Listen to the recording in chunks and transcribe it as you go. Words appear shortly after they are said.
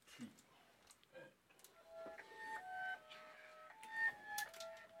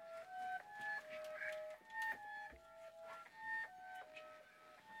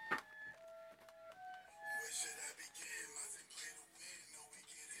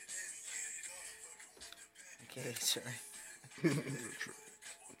Okay, Trey. I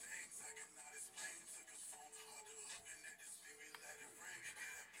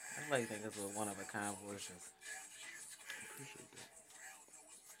like think it's a one of a kind voices. Appreciate that.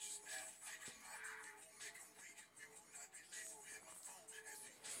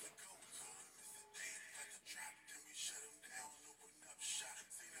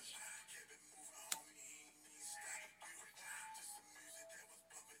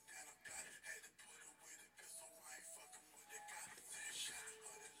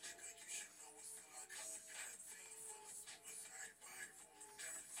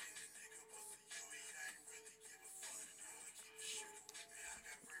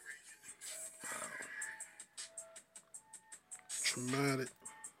 Traumatic.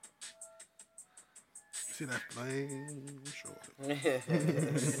 See that flame? Sure. There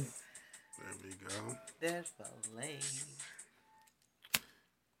we go. That's so lame.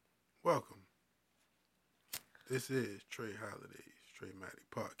 Welcome. This is Trey Holiday's Treymatic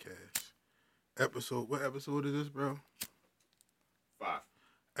Podcast. What episode is this, bro? 5.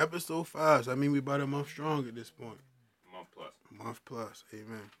 Episode 5. So I mean, we about a month strong at this point. Month plus. Month plus.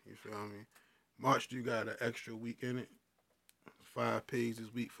 Amen. You feel me? March, you got an extra week in it. 5 pays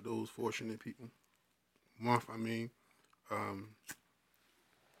this week for those fortunate people. Month, I mean.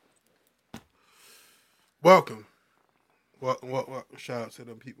 Welcome. Welcome. Shout out to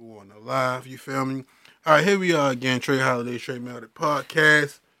the people on the live. You feel me? All right, here we are again. Trey Holiday, Treymatic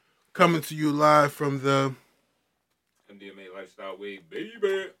Podcast. Coming to you live from the MDMA Lifestyle Way,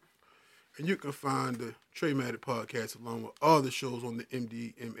 baby. And you can find the Treymatic Podcast along with all the shows on the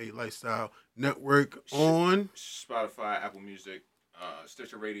MDMA Lifestyle Network on Spotify, Apple Music,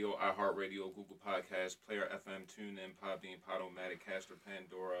 Stitcher Radio, iHeartRadio, Google Podcasts, Player FM, TuneIn, Podbean, Podomatic, Caster,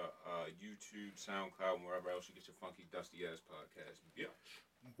 Pandora, YouTube, SoundCloud, and wherever else you get your funky, dusty-ass podcast. Yeah.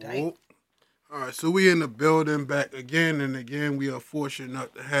 Whoop. All right, so we in the building back again and again. We are fortunate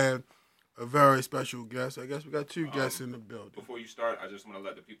enough to have a very special guest. I guess we got 2 guests in the building. Before you start, I just want to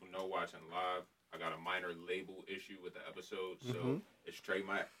let the people know watching live, I got a minor label issue with the episode. So it's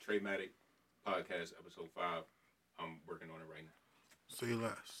Treymatic Podcast, episode 5. I'm working on it right now. Say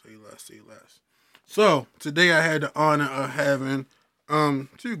less. So today I had the honor of having 2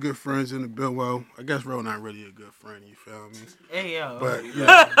 good friends in the building. Well, I guess Ro not really a good friend, you feel me? Hey yo. But We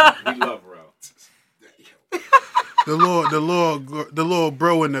love Ro. the little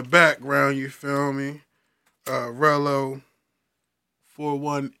bro in the background, you feel me? Rello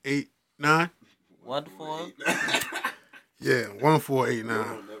 4189. 1-4. Yeah, 1489.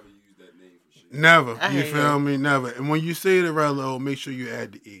 Never use that name for shit. Never. I You hate feel it. me? Never. And when you say the Rello, make sure you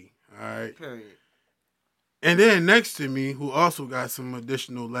add the E. Alright? Period. And then next to me, who also got some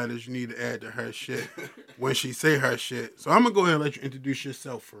additional letters you need to add to her shit when she say her shit. So I'm gonna go ahead and let you introduce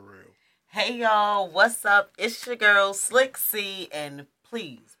yourself for real. Hey y'all, what's up? It's your girl Slick C, and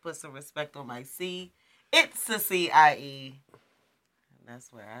please put some respect on my C. It's a CIE. And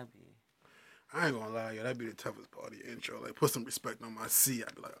that's where I be. I ain't gonna lie, yo, that'd be the toughest part of the intro. Like, put some respect on my C.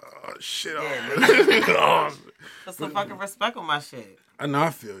 I'd be like, oh shit, Yeah. Put some fucking respect on my shit. I know,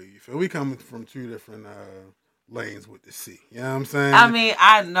 I feel you. We coming from 2 different lanes with the C. You know what I'm saying? I mean,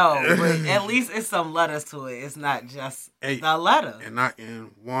 I know, but at least it's some letters to it. It's not just the letter. And I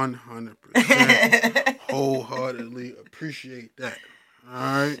can 100% wholeheartedly appreciate that. All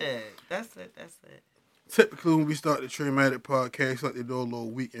right? Shit, that's it. Typically, when we start the Treymatic Podcast, like to do a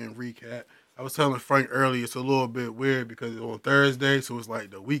little weekend recap. I was telling Frank earlier, it's a little bit weird because it's on Thursday, so it's like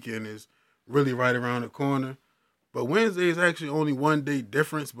the weekend is really right around the corner. But Wednesday is actually only 1 day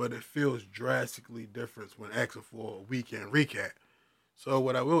difference, but it feels drastically different when asking for a weekend recap. So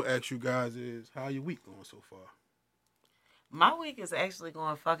what I will ask you guys is, how your week going so far? My week is actually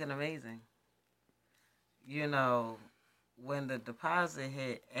going fucking amazing. You know, when the deposit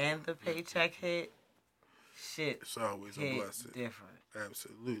hit and the paycheck hit, shit It's always a hit blessing. different.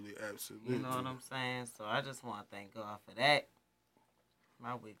 Absolutely. You know what I'm saying? So I just want to thank God for that.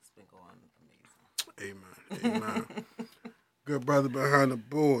 My week's been going Amen. Good brother behind the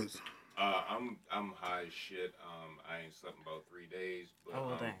boards. I'm high as shit. I ain't slept in about 3 days, but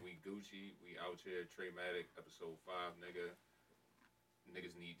dang. we Gucci. We out here. Treymatic, episode 5, nigga.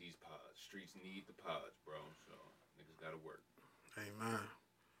 Niggas need these pods. Streets need the pods, bro. So niggas gotta work. Amen.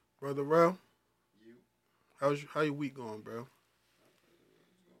 Brother Rel, You? how your week going, bro? It's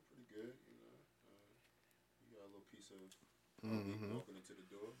going pretty good, you know. You got a little piece of walking into the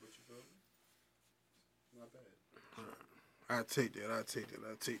door, but you feel me? Not bad. I take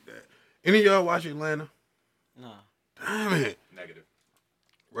that. Any of y'all watch Atlanta? No. Damn it. Negative.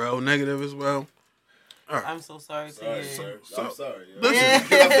 Rel negative as well. All right. I'm so sorry to Sorry, you. sir. So- I'm sorry.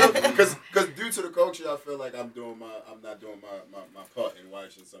 Listen. Because due new to the culture, I feel like I'm not doing my part in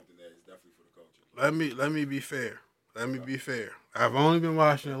watching something that is definitely for the culture. Let me be fair. Let me be fair. I've only been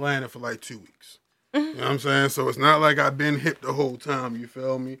watching Atlanta for like 2 weeks. You know what I'm saying? So it's not like I've been hip the whole time, you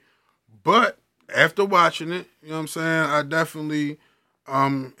feel me? But after watching it, you know what I'm saying, I definitely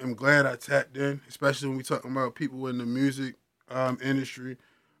am glad I tapped in, especially when we talking about people in the music industry.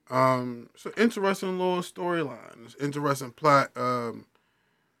 It's an interesting little storyline. It's an interesting plot.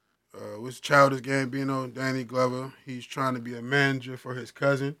 With Childish Gambino, Danny Glover, he's trying to be a manager for his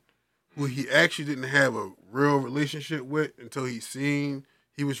cousin, who he actually didn't have a real relationship with until he seen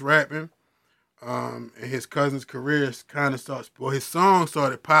he was rapping. And his cousin's career kind of his song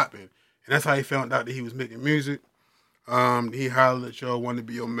started popping, and that's how he found out that he was making music. He hollered at y'all, wanted to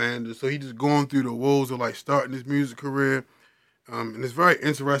be your manager, so he just going through the woes of like starting his music career. And it's very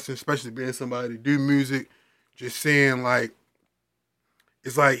interesting, especially being somebody to do music, just seeing like,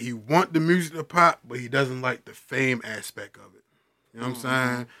 it's like he want the music to pop, but he doesn't like the fame aspect of it. You know what I'm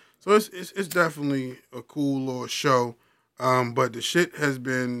saying? So it's definitely a cool little show. But the shit has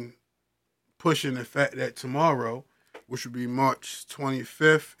been pushing the fact that tomorrow, which would be March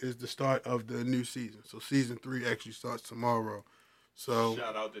 25th, is the start of the new season. So season 3 actually starts tomorrow. So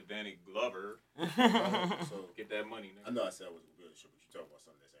shout out to Danny Glover. So Get that money, nigga. I know I said I was a good show, but you talk about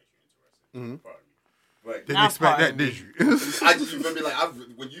something that's actually interesting. Pardon me. But didn't expect that, did you? I just, you feel me? Like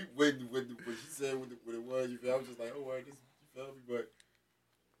when she said what it was, you feel, I was just like, oh, wait, this, you feel me? But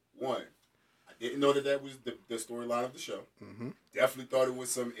one, I didn't know that was the storyline of the show. Mm-hmm. Definitely thought it was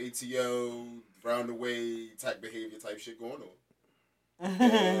some ATL round the way type behavior type shit going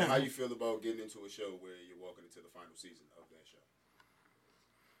on. How you feel about getting into a show where you're walking into the final season of that show?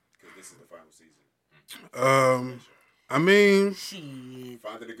 Because this is the final season. I mean, Shit.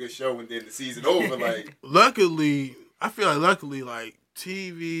 Finding a good show and then the season over, like. luckily, I feel like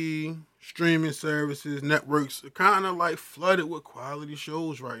TV, streaming services, networks are kind of like flooded with quality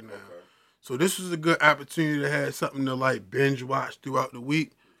shows right now. Okay. So this was a good opportunity to have something to like binge watch throughout the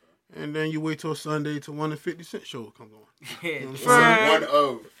week. And then you wait till Sunday till one of the 50 Cent shows comes on. Yeah, You know what I'm true. saying? One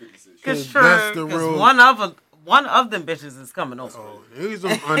of 50 Cent shows. Cause That's the true. real- Cause one of them bitches is coming over. Oh, niggas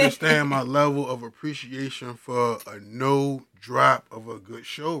don't understand my level of appreciation for a no drop of a good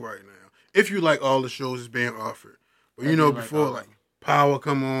show right now. If you like all the shows that's being offered. But you I know, do like before all like of them. Power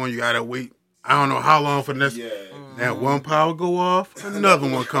come on, you gotta wait. I don't know how long for the next. Yeah. That one Power go off, another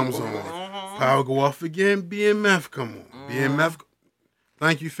one comes on. Power go off again, BMF come on. BMF.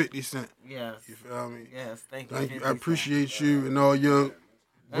 Thank you, 50 Cent. Yes. You feel me? Yes. Thank you. Thank you. 50 I Cent. appreciate you and all your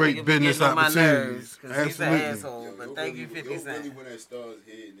That great nigga be business getting on my opportunities. nerves, 'cause he's an Absolutely. asshole. Yo, But thank you, 50 Cent. Cent. Really when that stars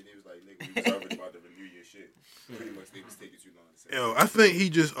hit and then it was like, nigga, we was already about to renew your shit. Pretty much they was taking too long to say. Yo, I think he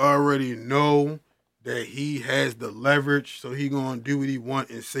just already know that he has the leverage, so he gonna do what he want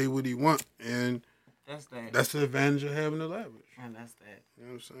and say what he want, and That's that. that's the advantage of having the leverage. And that's that. You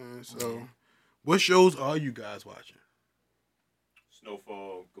know what I'm saying? So, what shows are you guys watching?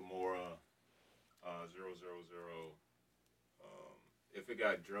 Snowfall, Gamora, 000. If it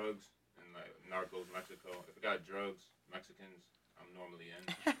got drugs and like Narcos Mexico, if it got drugs, Mexicans, I'm normally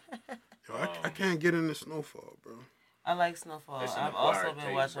in. Yo, I can't get into Snowfall, bro. I like Snowfall. It's an I've also acquired been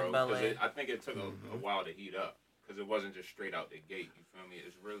taste, watching bro, 'cause Ballet. I think it took a while to heat up because it wasn't just straight out the gate. You feel me?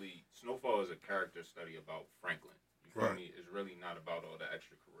 It's really Snowfall is a character study about Franklin. You feel Right. me? It's really not about all the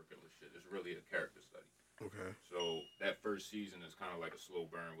extracurricular shit. It's really a character study. Okay. So that first season is kind of like a slow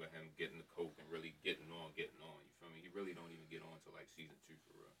burn with him getting the coke and really getting on. You feel me? He really don't even get on to like season 2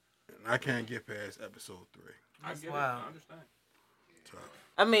 for real. And I can't get past episode 3. That's I get wild. it. I understand. Tough.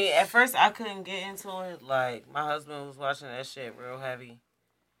 I mean, at first I couldn't get into it. Like, my husband was watching that shit real heavy.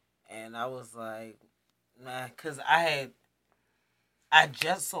 And I was like, nah, because I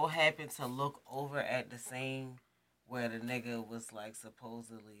just so happened to look over at the scene where the nigga was, like,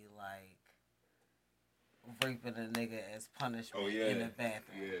 supposedly, like, raping a nigga as punishment Oh, yeah. in the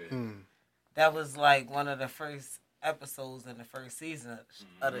bathroom. Yeah. That was, like, one of the first episodes in the first season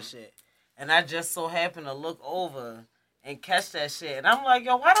of the shit. And I just so happened to look over and catch that shit. And I'm like,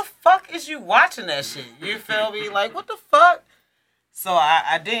 yo, why the fuck is you watching that shit? You feel me? Like, what the fuck? So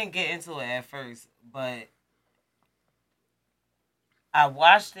I didn't get into it at first, but I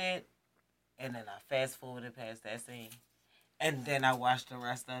watched it, and then I fast forwarded past that scene. And then I watched the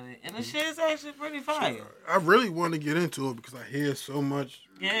rest of it. And the shit is actually pretty fire. I really want to get into it because I hear so much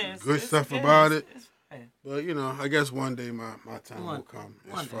Yeah, good stuff about it. It's fire. But, you know, I guess one day my time One- will come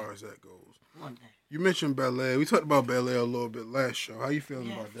one as far day. as that goes. One day. You mentioned Bel Air. We talked about Bel Air a little bit last show. How you feeling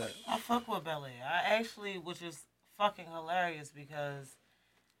Yeah, about that? I fuck with Bel Air. I actually, which is fucking hilarious because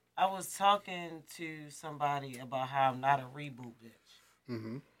I was talking to somebody about how I'm not a reboot bitch.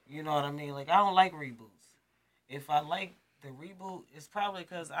 Mm-hmm. You know what I mean? Like, I don't like reboots. If I like the reboot, it's probably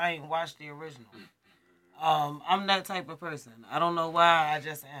because I ain't watched the original. I'm that type of person. I don't know why, I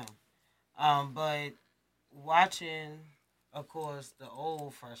just am. But watching, of course, the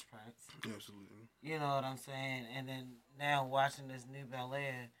old Fresh Prince, Absolutely. you know what I'm saying? And then now watching this new Bel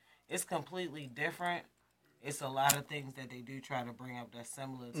Air, it's completely different. It's a lot of things that they do try to bring up that's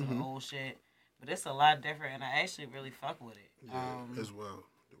similar to the old shit, but it's a lot different, and I actually really fuck with it. Yeah, as well.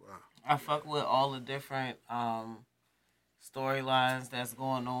 Wow. I fuck with all the different storylines that's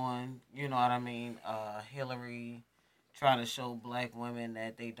going on. You know what I mean? Hillary trying to show black women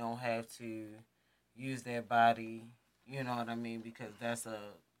that they don't have to use their body. You know what I mean? Because that's a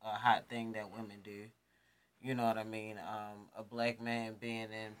hot thing that women do. You know what I mean? A black man being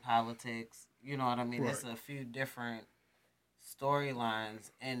in politics. You know what I mean? Right. There's a few different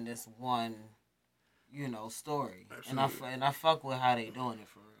storylines in this one, story. Absolutely. And I fuck with how they doing it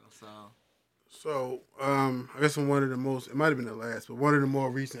for real. So, I guess in one of the most, it might have been the last, but one of the more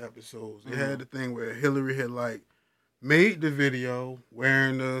recent episodes, they had the thing where Hillary had like made the video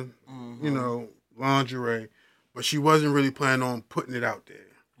wearing the, lingerie, but she wasn't really planning on putting it out there.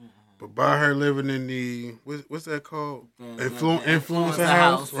 But by her living in the what's that called? The Influencer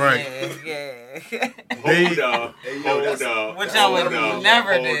house, right? Yeah. Hold up. Hey, yo, Hold up. Which that's I would another one.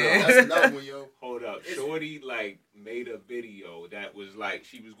 never Hold do. up. That's another one, yo. Hold up. Shorty like made a video that was like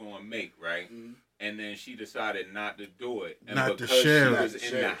she was gonna make, right? Mhm. And then she decided not to do it. And Not to because share she it. was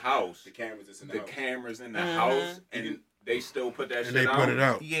in the house, The cameras is in the the house. cameras in the Mhm. house, and they still put that And shit they out. put it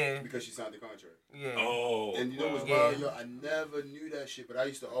out. Yeah. Because she signed the contract. Yeah. Oh. And you know what's wow. wild, yo? I never knew that shit, but I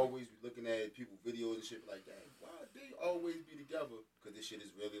used to always be looking at people videos and shit like that. Why they always be together? Because this shit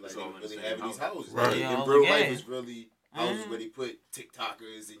is really like It's they all in the really same having these house. houses. Right. Like, Yeah, in real yeah. life, it's really houses Mhm. where they put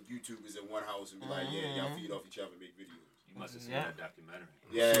TikTokers and YouTubers in one house and be like, yeah, y'all feed off each other and make videos. You must have seen Yeah. that documentary.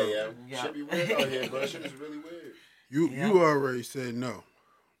 Yeah. Yeah. Shit be weird out here, bro. Shit is really weird. You already said no.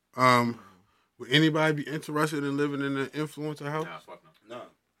 Would anybody be interested in living in an influencer house? Nah, fuck no. Nah.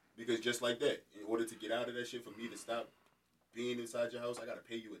 Because just like that, in order to get out of that shit, for me to stop being inside your house, I gotta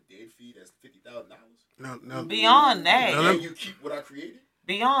pay you a dead fee. That's $50,000. Now, Beyond that, Now, And you keep what I created.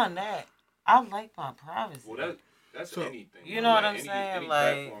 beyond that, I like my privacy. Well, that's So- anything. You know what I'm any, saying? Any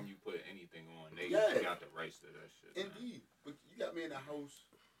Like- platform you put anything on, they Yeah. got the rights to that shit. Man. Indeed. But you got me in a house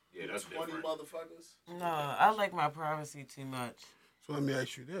Yeah, that's 20 different. motherfuckers. No, I like my privacy too much. so let me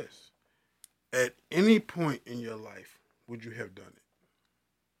ask you this: at any point in your life, would you have done it?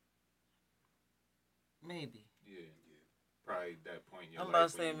 Maybe. Yeah. Probably that point in your I'm life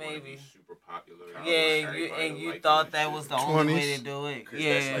about to when say you wanna maybe. be super popular. Yeah, you thought that was the only way to do it. Cause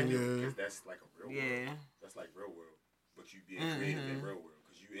Yeah. that's like, Yeah. cause that's like a real world. Yeah. That's like real world. But you being creative in real world.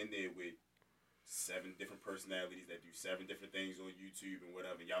 Because you in there with 7 different personalities that do 7 different things on YouTube and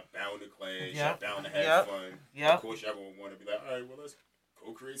whatever. Y'all bound to clash. Y'all Yep. bound to have Yep. fun. Yep. Of course, y'all gonna want to be like, all right, well, let's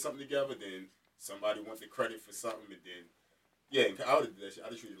co-create something together. Then somebody wants the credit for something, and then I would have did that shit. I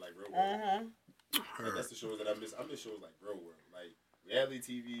would have treated it like real world. Like, that's the shows that I miss. I miss shows like Real World. Like reality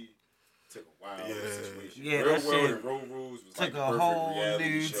TV took a wild situation. Yeah, Real that World shit and Road Rules was took like the a perfect whole reality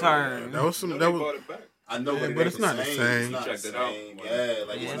new show. turn. That was some. No, That they was. brought it back. I know, Yeah, but it's not the same. It's not Checked the it out. same. Yeah, Yeah, like it's it's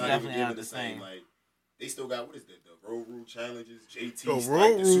not even definitely giving not the the same. same. Like they still got what is the Road Rule challenges? JT. The like,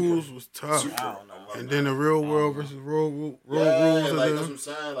 Road the super- Rules was tough, super I don't know. alumni. and then the Real World versus Road Rules. yeah, and like then- that's what I'm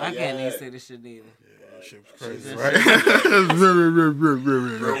saying. Like, I can't yeah. even say this shit either. Yeah, that shit was That crazy, shit- right? that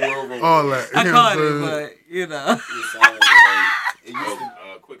Real All that. I You know caught what it, I'm saying? but It used to.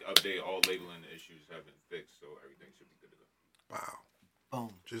 Quick update: all labeling issues have been fixed, so everything should be good to go. Wow.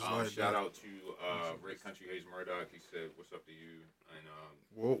 Boom. Just like Shout that. out to Rick Country Hayes Murdoch. He said, "What's up to you?"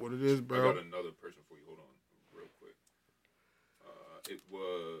 And What it is, I bro? got another person for you. Hold on, real quick. It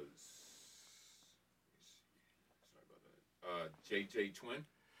was sorry about that. JJ Twin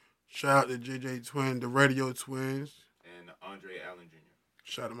Shout out to JJ Twin, the Radio Twins. and Andre Allen Jr.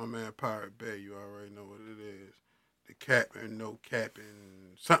 Shout out to my man Pirate Bay. You already know what it is. The capping, no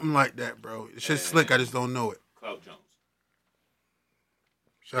capping, something like that, bro. It's just slick. I just don't know it. Clout Jones.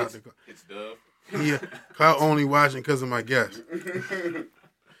 Shout out to It's Dove. yeah, Cloud only watching because of my guest.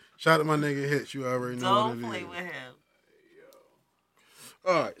 Shout out to my nigga Hits. You already know Don't what play it with is. him.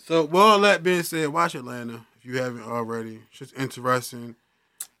 All right. So with all that being said, watch Atlanta if you haven't already. It's just interesting.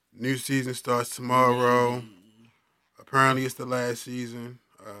 New season starts tomorrow. Apparently, it's the last season.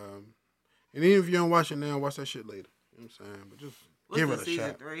 And even if you don't watch it now, watch that shit later. You know what I'm saying? But just give What's it the a season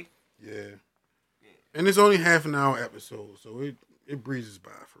shot. 3? Yeah. And it's only half an hour episode, so it breezes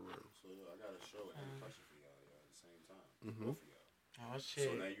by for real. So I got a show and a question for y'all at the same time. Mhm. Both of y'all. Oh So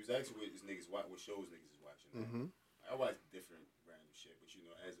shit. now you was asking what shows niggas is watching. Mm-hmm. I watch different random shit,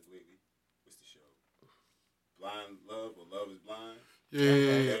 Blind Love or Love is Blind.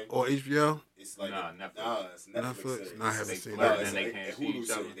 Yeah, or HBO. It's like Netflix. It's a Netflix series. Nah, I haven't seen flirt that. and It's they a can't see Hulu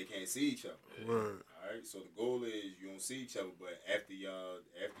each other. series. They can't see each other. Word. All right. So the goal is you don't see each other, but after you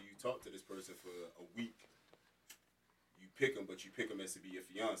talk to this person for a week, you pick them, but you pick them as to be your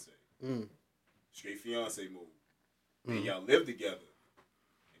fiance. Straight fiance mode. Then y'all live together,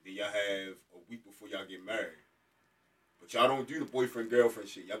 and then y'all have a week before y'all get married. But y'all don't do the boyfriend girlfriend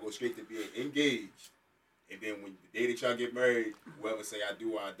shit. Y'all go straight to being engaged. And then when the day that y'all get married, whoever say I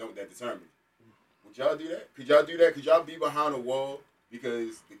do or I don't, that determines. Would y'all do that? Could y'all do that? Could y'all be behind a wall?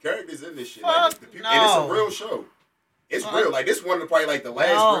 Because the characters in this shit, like, the people, and it's a real show. It's real. Like, this one of probably like the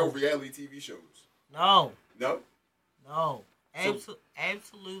last real reality TV shows. No. No? No.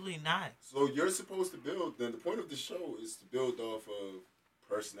 Absolutely not. So you're supposed to build, then the point of the show is to build off of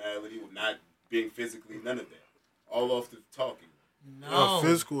personality, not being physically, none of that. All off the talking. No.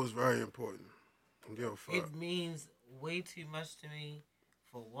 Physical is very important. Don't give a fuck. It means way too much to me.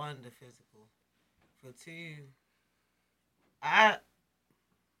 For one, the physical. For two, I'm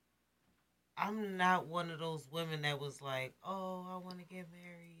not one of those women that was like, oh, I want to get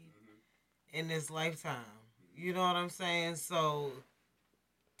married in this lifetime. You know what I'm saying? So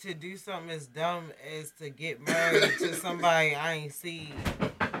to do something as dumb as to get married to somebody I ain't see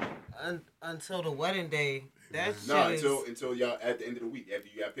until the wedding day. That shit until y'all at the end of the week after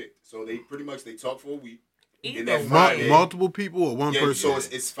you got picked. So they pretty much talk for a week. Multiple people or one person? So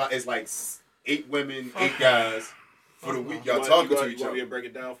it's like 8 women, 8 guys for the week. Y'all talking to each other. You want me to break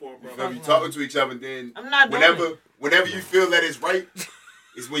it down for them, bro? You talking to each other, and then I'm not doing whenever you feel that it's right,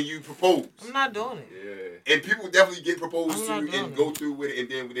 is when you propose. I'm not doing it. Yeah. And people definitely get proposed to and go through with it, and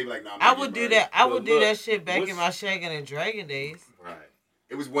then they be like, nah, I would do that. I would do that shit back in my Shaggin' and Dragon days. Right.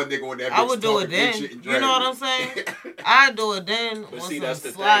 It was one nigga on that. I would do it then. You know what I'm saying? I'd do it then. But see, that's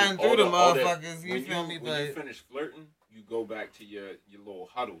the sliding thing. through the motherfuckers. You feel me? When you finish flirting, you go back to your little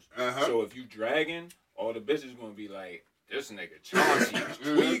huddles. So if you dragging, all the bitches gonna be like, this nigga Chauncey is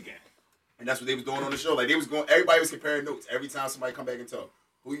tweaking. And that's what they was doing on the show. Like they was going, everybody was comparing notes every time somebody come back and talk.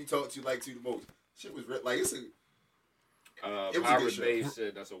 Who you talk to like to the most? Shit was like it's a. It was Pirate Bay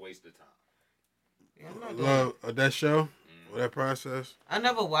said that's a waste of time. Yeah, I'm not doing it. That show. That process. I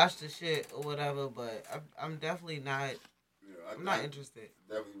never watched the shit or whatever, but I'm definitely not. Yeah, I'm not interested.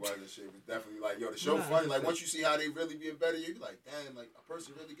 Definitely watching the shit. It was definitely like, yo, the show funny. Like once you see how they really being better, you be like, damn, like a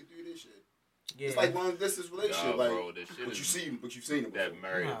person really could do this shit. Yeah. It's like long distance relationship. Like, bro, this shit but you've seen it before. That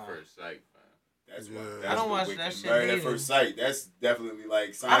Married at First Sight, man. That's I don't watch that shit. Married at First Sight. That's definitely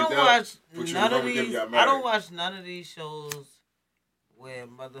like signed I don't watch up, none of these. I don't watch none of these shows where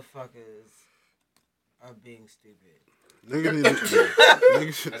motherfuckers are being stupid. Niggas,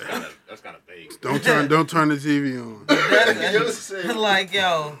 that's kind of vague. Don't turn the TV on. Like,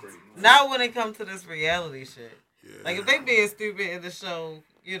 yo, not when it comes to this reality shit. Yeah. Like if they being stupid in the show,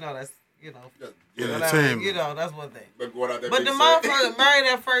 that's entertainment. That's one thing. But the motherfucker Married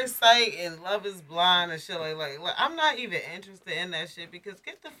at First Sight and Love is Blind and shit like I'm not even interested in that shit because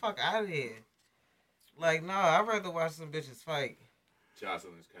get the fuck out of here. Like, no, I'd rather watch some bitches fight.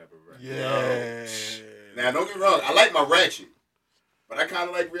 Jocelyn's Cabaret. Yeah. Now, don't get me wrong. I like my ratchet. But I kind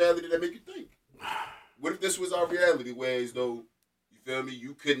of like reality that make you think. What if this was our reality, whereas though, you feel me,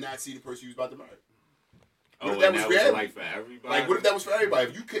 you could not see the person you was about to marry? What if that was reality? Like for everybody? Like, what if that was for everybody?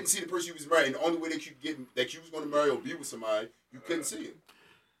 If you couldn't see the person you was marrying, and the only way that you was going to marry or be with somebody, you couldn't see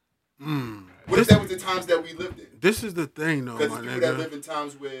him. What if that was the times that we lived in? This is the thing, though, my nigga. Because people that live in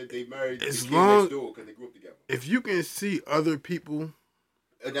times where they married next door because they grew up together. If you can see other people...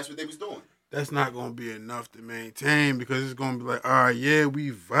 And that's what they was doing. That's not going to be enough to maintain because it's going to be like, all right, yeah, we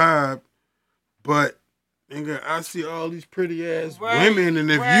vibe, but nigga, I see all these pretty ass women,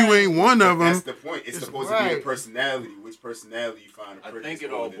 and if you ain't one of them, that's the point. It's supposed to be a personality. Which personality you find? I think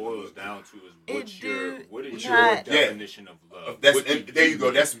it all boils down to is what is your definition of love? There you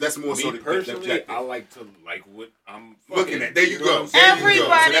go. That's more me so personally. I like to like what I'm looking at. There you go.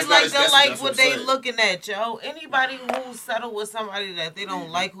 Everybody like what they looking at, Joe. Anybody who settle with somebody that they don't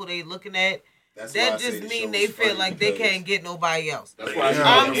like who they looking at. That just mean they feel like they can't get nobody else. That's why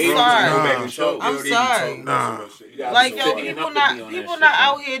I'm sorry. I'm sorry. Like, yo, people not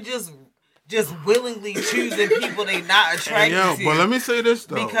out here just willingly choosing people they not attracted to. But let me say this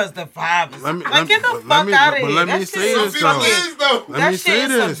though. Because the vibe is get the fuck out of here. Let me say this though. That shit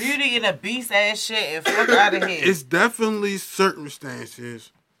is some Beauty and the Beast ass shit and fuck out of here. It's definitely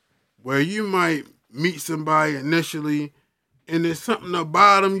circumstances where you might meet somebody initially and there's something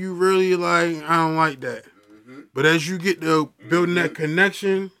about them you really like. I don't like that. But as you get to building that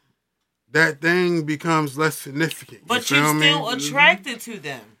connection, that thing becomes less significant. But you're still attracted to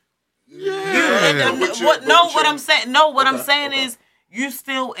them. Yeah. What I'm saying. No, what I'm Okay, saying okay. is you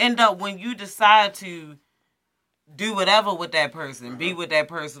still end up when you decide to do whatever with that person, be with that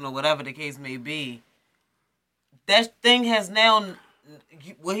person, or whatever the case may be. That thing has now.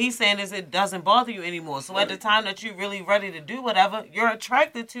 What he's saying is it doesn't bother you anymore. So at the time that you're really ready to do whatever, you're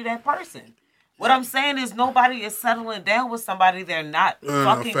attracted to that person. What I'm saying is nobody is settling down with somebody they're not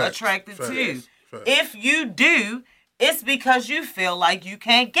fucking facts, attracted to. facts. If you do, it's because you feel like you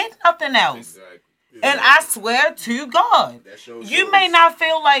can't get nothing else. Exactly. And I swear to God, That shows you yours. may not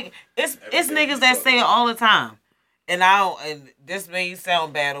feel like it's Everything niggas you that talk say it about. all the time. And and this may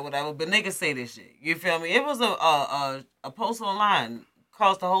sound bad or whatever, but niggas say this shit. You feel me? It was a post online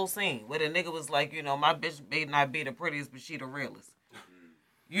across the whole scene where the nigga was like, you know, my bitch may not be the prettiest, but she the realest.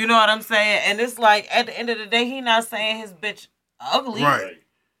 You know what I'm saying? And it's like at the end of the day, he not saying his bitch ugly. Right.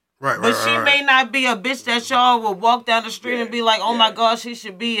 But she may not be a bitch that y'all will walk down the street and be like, oh Yeah. my God, she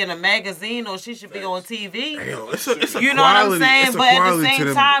should be in a magazine or she should be on TV. Yo, it's a You know what I'm quality- saying? it's a But at the quality to same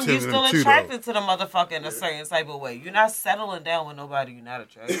them- time, to you're them still too, though. attracted to the motherfucker in a certain type of way. You're not settling down with nobody you're not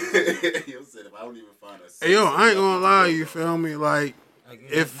attracted to. Yo said if I don't even find a Hey, yo, I ain't gonna lie, you feel me? Like, Like,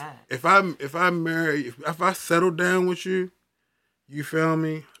 you're if not. if I marry, if I settle down with you, you feel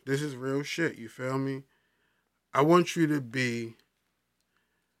me? This is real shit. You feel me? I want you to be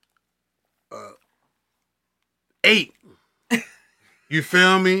 8. You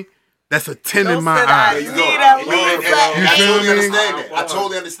feel me? That's a 10 in my Don't sit out. eyes. You Need go. at And least I You feel totally me? understand that. I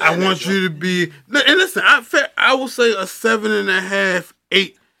totally understand I that. want yo. you to be. And listen, I will say a 7.5,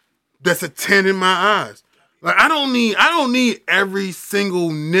 8. That's a 10 in my eyes. Like I don't need every single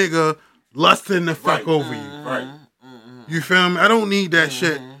nigga lusting the fuck Right. over you. Right. You feel me? I don't need that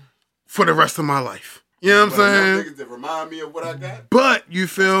shit for the rest of my life. You know what I'm But enough saying? niggas that remind me of what I got. But you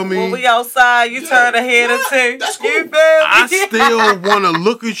feel me? When we outside, you turn a head or two. That's You cool. feel me? I still want to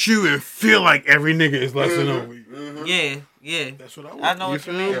look at you and feel like every nigga is lusting over you. Yeah. That's what I want. I know what you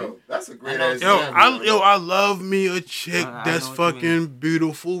feel mean. me? Yo, that's a great I know. ass Yo, example, I love me a chick I that's know what you fucking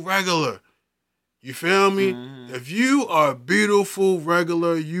beautiful regular. You feel me? Mm-hmm. If you are beautiful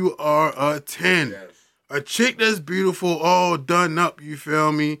regular, you are a 10. Yes. A chick that's beautiful all done up, you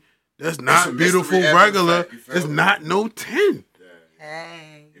feel me? That's a not mystery beautiful after the regular. fact, you feel It's me? not no 10.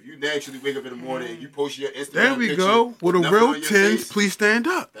 Hey. If you naturally wake up in the morning and you post your Instagram There we picture go. With a nothing real on your 10s, face, please stand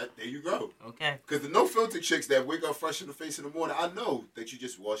up. there you go. Okay. Because the no filter chicks that wake up fresh in the face in the morning, I know that you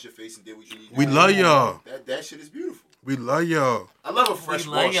just wash your face and did what you need to We do. love y'all. That shit is beautiful. We love y'all. I love a fresh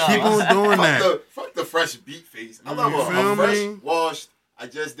love wash. y'all. Keep on doing fuck that. fuck the fresh beat face. I love You feel a fresh me? washed. I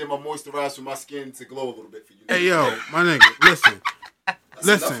just did my moisturize for my skin to glow a little bit for you. Hey, yo, my nigga, listen. That's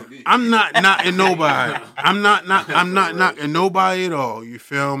enough Listen, for me. I'm not knocking nobody. I'm not knocking nobody at all. You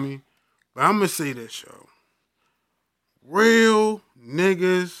feel me? But I'm gonna say this, yo. Real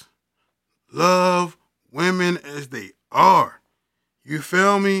niggas love women as they are. You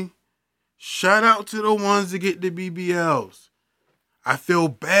feel me? Shout out to the ones that get the BBLs. I feel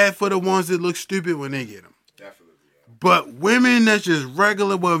bad for the ones that look stupid when they get them. Definitely. Yeah. But women that's just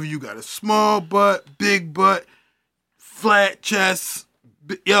regular, whether you got a small butt, big butt, flat chest,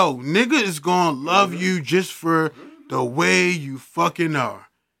 yo, nigga is gonna love you just for the way you fucking are.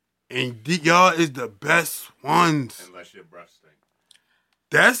 And y'all is the best ones. Unless your breath stink.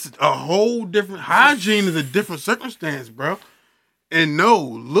 That's a whole different hygiene is a different circumstance, bro. And no,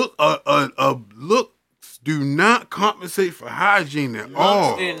 looks do not compensate for hygiene at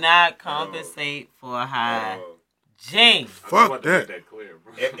all. Do not compensate for hygiene. I Fuck want to that. make that clear,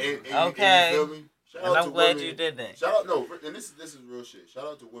 bro. And Okay. you feel me? Shout And out I'm to glad women. you did that. Shout out, no, and this is real shit. Shout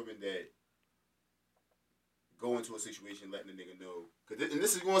out to women that go into a situation letting the nigga know. And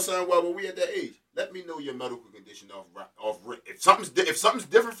this is going to sound wild, but we at that age. Let me know your medical condition off rip. If something's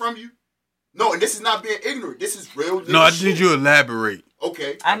different from you, no, and this is not being ignorant. This is real. No, I shit. need you to elaborate.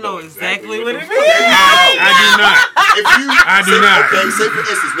 Okay. I know exactly what it There you means. go. I do not. If you, I do say, not. Okay, say for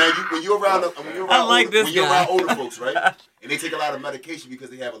instance, now when you're around, I like older, this when you're guy. around older folks, right, and they take a lot of medication because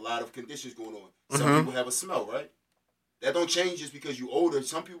they have a lot of conditions going on. Some people have a smell, right? That don't change just because you older.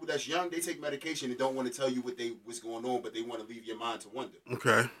 Some people that's young, they take medication and don't want to tell you what's going on, but they want to leave your mind to wonder.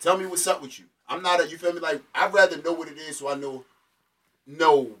 Okay. Tell me what's up with you. I'm not you feel me? Like I'd rather know what it is so I know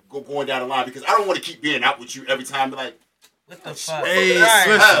going down the line because I don't want to keep being out with you every time. Like What the fuck? Hey, Right,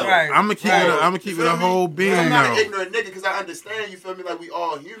 listen, right, I'm gonna keep right. it. I'm gonna keep it a whole being I'm not now. an ignorant nigga because I understand. You feel me? Like we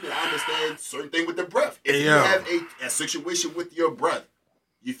all human. I understand certain thing with the breath. If Hey, you yo. have a situation with your breath,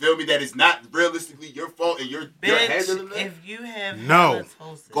 you feel me? That is not realistically your fault, and you're handling Bitch, it. if you have No.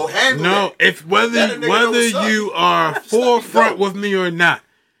 halitosis, Go handle No, it. if Let a nigga know whether what's up. you are Just let me forefront know. with me or not,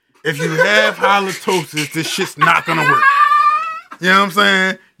 if you have halitosis, this shit's not gonna work. You know what I'm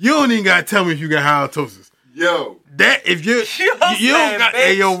saying? You don't even gotta tell me if you got halitosis. Yo. That if you don't got,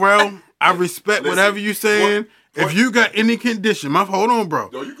 hey yo, bro, I respect whatever you saying. If you got any condition, hold on, bro.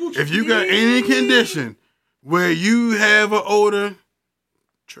 No, if you got any condition where you have an odor,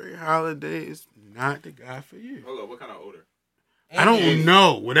 Trey Holiday is not the guy for you. Hold on, what kind of odor? I don't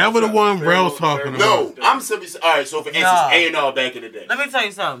know. Whatever the one Rel's talking about. No, I'm simply all right. So for instance, A&R back in the day. Let me tell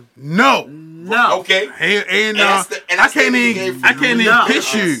you something. No. Okay. A&R. I can't even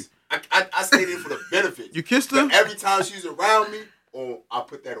kiss you. I stayed in for the benefits. You kissed her? But every time she's around me, I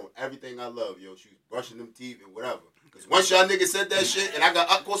put that on everything I love. Yo, she was brushing them teeth and whatever. Because once y'all niggas said that shit and I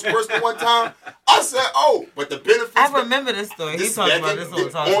got up close personal one time, I said, but the benefits. I remember this story. He talked about this on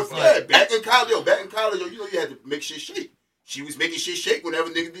Talk. Yeah, back in college, you know you had to make shit shake. She was making shit shake whenever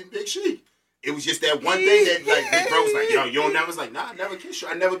niggas didn't make shake. It was just that one thing that like big bro was like, yo, you don't never was like, nah, I never kiss you.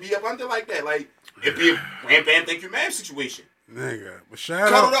 I never be up under like that. Like it'd be a wham bam thank you ma'am situation. Nigga, but shout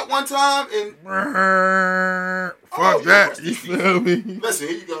Cuddled out. up one time and fuck that. You feel me? Listen,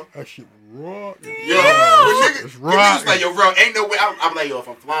 here you go. That shit raw. Yo, niggas It's was like, yo, bro, ain't no way. I'm like, yo, if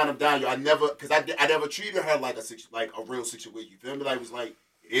I'm flying them down, yo, I never treated her like a real situation. You feel me? Like, it was like,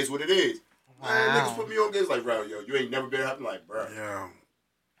 it is what it is. Wow. Man, niggas put me on games like, bro, yo, you ain't never been happy. Like, bro. Yeah.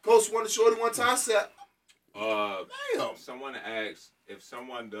 Close one to shorty one time, I said, damn. Someone asked if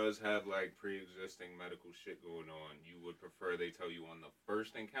someone does have like pre-existing medical shit going on, you would prefer they tell you on the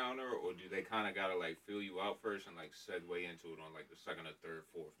first encounter, or do they kind of gotta like feel you out first and like segue into it on like the second or third,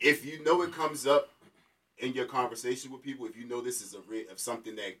 fourth? If you know it comes up in your conversation with people, if you know this is of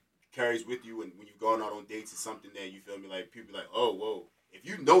something that carries with you, and when you've gone out on dates, it's something that you feel me like people like, oh, whoa. If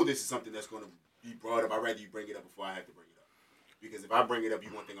you know this is something that's going to be brought up, I'd rather you bring it up before I have to bring it up. Because if I bring it up,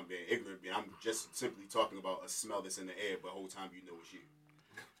 you won't think I'm being ignorant. I'm just simply talking about a smell that's in the air, but the whole time you know it's you.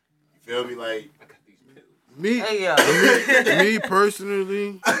 You feel me? Like, I got these pills. Me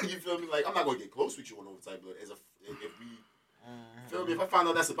personally. you feel me? Like, I'm not going to get close with you on those type, but if we, feel me? If I find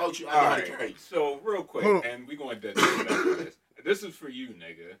out that's about you, I know how to carry you. So, real quick, and we're going to dead this. This is for you,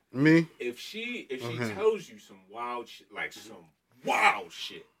 nigga. Me? If she tells you some wild shit, like some wild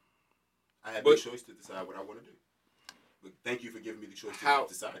shit, I have the choice to decide what I want to do. But thank you for giving me the choice to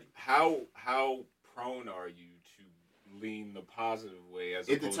decide. How prone are you to lean the positive way as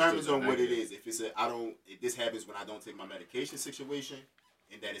it opposed determines to the on what it negative? is. If if this happens when I don't take my medication situation,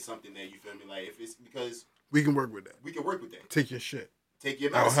 and that is something that you feel me like, if it's because we can work with that. We can work with that. Take your shit. Take your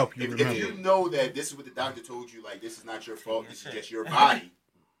medicine. I'll help you. If you know that this is what the doctor told you, like this is not your fault, this is just your body,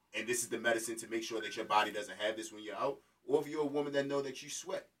 and this is the medicine to make sure that your body doesn't have this when you're out, or if you're a woman that know that you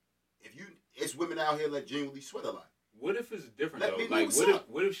sweat. It's women out here that genuinely sweat a lot. What if it's different though? Like,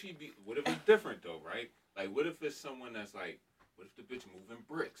 what if it's different though, right? Like, what if it's someone that's like, what if the bitch moving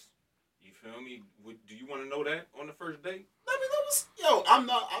bricks? You feel me? Do you want to know that on the first date? I'm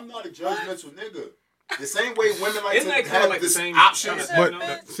not a judgmental nigga. The same way women like to have like this same option.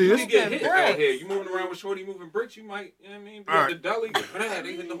 But see, you this get hit out here. You moving around with shorty moving bricks, you might, you know what I mean? Right. The deli,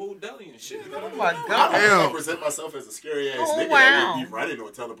 they hit the whole deli and shit. Oh my I God. don't present myself as a scary ass nigga that would be running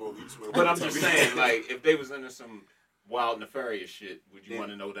or telling police. But I'm just saying, like, if they was into some wild nefarious shit, would you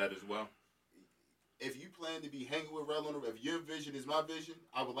want to know that as well? If you plan to be hanging with Rel if your vision is my vision,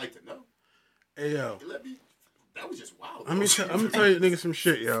 I would like to know. Hey yo, that was just wild. Let me tell you niggas some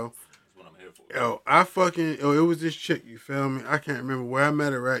shit, yo. That's what I'm here for. Yo, it was this chick, you feel me? I can't remember where I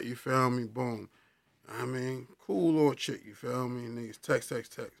met her at, you feel me? Boom. I mean, cool little chick, you feel me? Niggas text,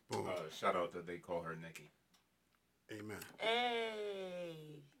 boom. Shout out that they call her Nikki. Amen. Hey.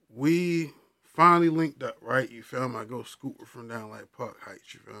 We finally linked up, right? You feel me? I go scoop her from down like Park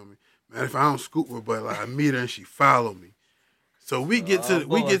Heights, you feel me? Man, if I don't scoop her, but like I meet her and she follow me. So we get to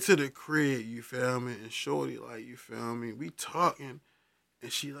the crib, you feel me? And shorty like, you feel me? We talking,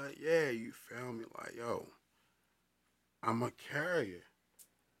 and she like, yeah, you feel me? Like, yo, I'm a carrier.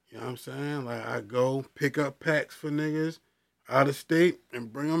 You know what I'm saying? Like, I go pick up packs for niggas out of state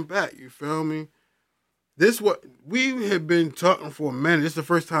and bring them back, you feel me? This what we had been talking for a minute. This is the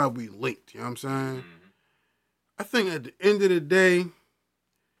first time we linked, you know what I'm saying? Mm-hmm. I think at the end of the day,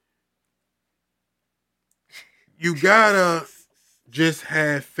 you gotta just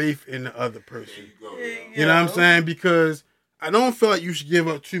have faith in the other person. You know what I'm saying? Because I don't feel like you should give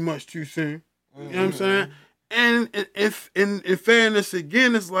up too much too soon. You know what I'm saying? And if in fairness,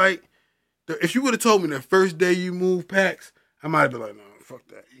 again, it's like, if you would have told me the first day you moved packs, I might have been like, no, fuck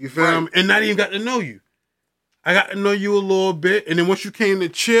that. You feel me? And not even got to know you. I got to know you a little bit. And then once you came to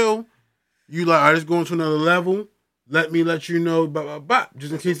chill, you like, all right, let's go into another level. let me let you know,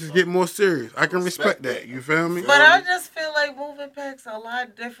 just in case it's getting more serious. I can respect that. You feel me? But I just feel like moving packs a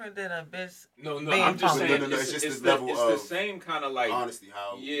lot different than a bitch. No, being I'm just saying. No, it's just it's the level it's of the same kind of like honesty.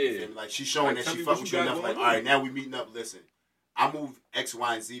 How yeah, like she's showing like, that she tell me fuck what with you you got enough. Like, going all right, on. now we meeting up. Listen, I move X,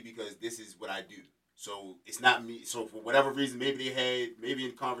 Y, and Z because this is what I do. So it's not me. So for whatever reason, maybe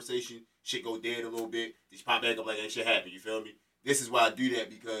in conversation, shit go dead a little bit. Just pop back up like ain't shit happen. You feel me? This is why I do that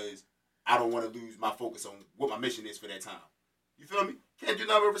because I don't want to lose my focus on what my mission is for that time. You feel me? Can't do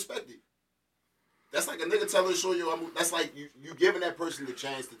nothing but respect it. That's like a nigga telling that's like you giving that person the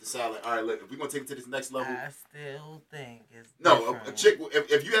chance to decide, like, all right, look, if we're going to take it to this next level. I still think it's No, a chick,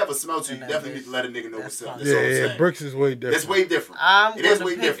 if you have a smell to you, definitely need to let a nigga know what's up. Yeah, Bricks is way different. That's way different. It is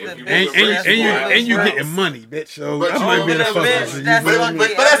way different. And you getting money, bitch. So but I might be in a fuck with you.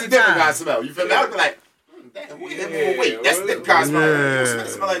 But that's a different guy smell. You feel me? I would be like, damn, wait, that's the guy smell. You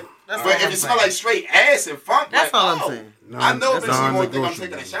smell like, but if you smell like straight ass and funk, that's like, all I'm saying. I know that you won't think I'm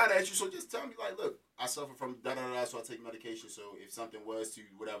taking a shot at you, so just tell me, like, look, I suffer from da-da-da-da, so I take medication, so if something was to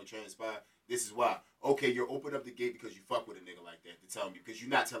whatever transpire, this is why. Okay, you're open up the gate because you fuck with a nigga like that to tell me, because you're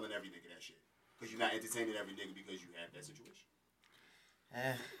not telling every nigga that shit. Because you're not entertaining every nigga because you have that situation.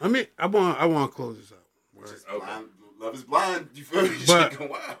 I mean, I want to close this out. Okay. Love is blind. You feel me? But Shit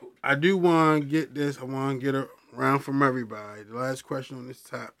wild. I do want to get this. I want to get around from everybody. The last question on this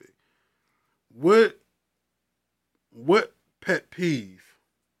topic. What pet peeve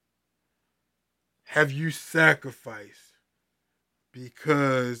have you sacrificed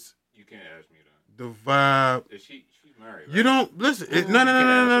because you can't ask me that. the vibe? She's married. Right? You don't listen. No.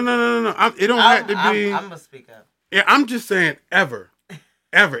 It don't have to be. I'm gonna speak up. Yeah, I'm just saying ever,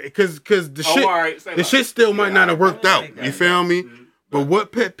 because the shit still might not have worked out. You feel me? Mm-hmm. But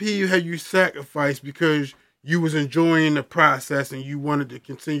what pet peeve have you sacrificed because you was enjoying the process and you wanted to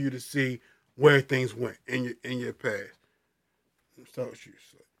continue to see where things went in your past? Let's start with you.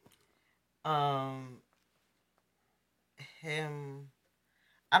 Him,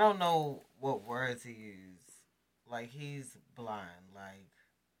 I don't know what words he used. Like, he's blind. Like,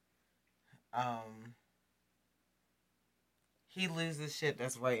 he loses shit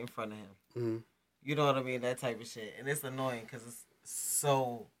that's right in front of him. Mm-hmm. You know what I mean? That type of shit. And it's annoying because it's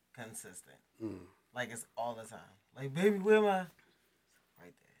so consistent. Mm. Like, it's all the time. Like, baby, where am I?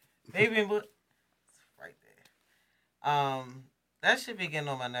 Right there. Baby, it's right there. That should be getting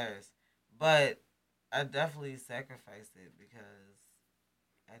on my nerves. But I definitely sacrificed it because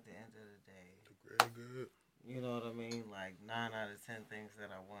at the end of the day, very good. You know what I mean? Like 9 out of 10 things that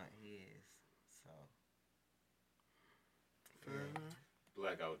I want, he is. So fair enough.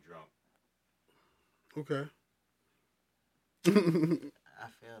 Blackout drunk. Okay. I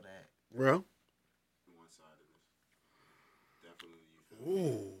feel that. Well. One side of this. Definitely.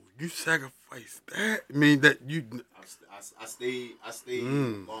 Ooh, you sacrificed that? I mean that you. I stayed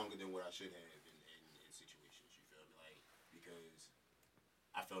longer than what I should have in situations. You feel me? Like, because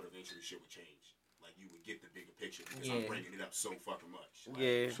I felt eventually shit would change. Like, you would get the bigger picture because I'm bringing it up so fucking much.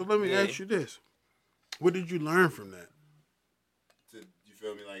 Like, So let me ask you this: what did you learn from that? You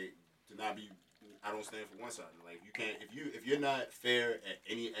feel me? Like, to not be. I don't stand for one side. Like, you can't if you're not fair at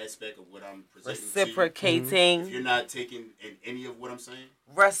any aspect of what I'm presenting, reciprocating. If you're not taking in any of what I'm saying,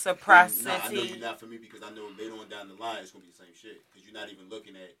 reciprocity. Nah, I know you're not for me because I know later on down the line it's gonna be the same shit. Because you're not even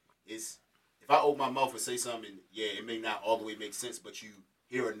looking at it's. If I open my mouth and say something, it may not all the way make sense, but you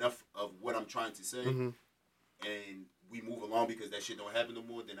hear enough of what I'm trying to say, and we move along because that shit don't happen no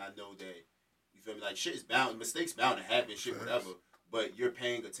more. Then I know that you feel me. Like, shit is bound, mistakes bound to happen, shit whatever. But you're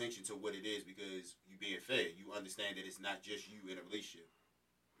paying attention to what it is because you being fair. You understand that it's not just you in a relationship.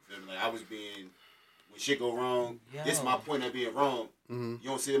 You feel me? Like, I was being, when shit go wrong, this is my point of being wrong. You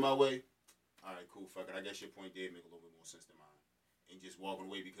don't see it my way? All right, cool, fuck it. I guess your point did make a little bit more sense than mine. And just walking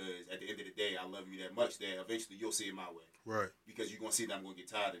away because at the end of the day, I love you that much that eventually you'll see it my way. Right. Because you're going to see that I'm going to get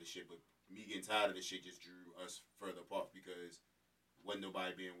tired of this shit. But me getting tired of this shit just drew us further apart because wasn't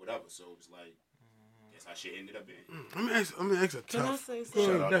nobody being whatever. So it was like, that's how shit ended up being. Let me ask a tough. Can I say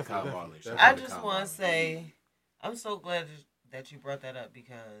something? Definitely. I just want to say, I'm so glad that you brought that up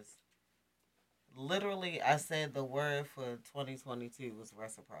because literally I said the word for 2022 was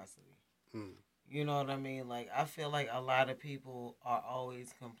reciprocity. You know what I mean? Like, I feel like a lot of people are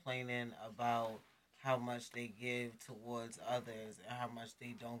always complaining about how much they give towards others and how much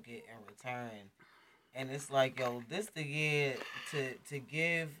they don't get in return. And it's like, yo, this the year to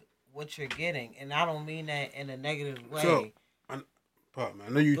give what you're getting, and I don't mean that in a negative way. So, I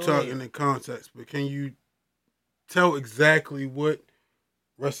know you talking in context, but can you tell exactly what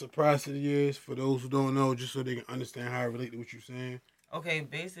reciprocity is for those who don't know, just so they can understand how it relates to what you're saying? Okay,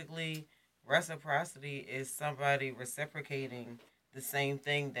 basically, Reciprocity is somebody reciprocating the same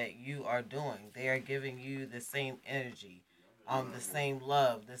thing that you are doing. They are giving you the same energy, the same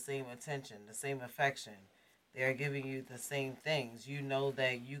love, the same attention, the same affection. They are giving you the same things. You know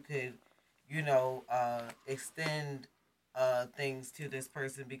that you could, extend things to this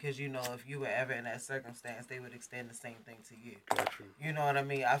person because you know if you were ever in that circumstance, they would extend the same thing to you. Gotcha. You know what I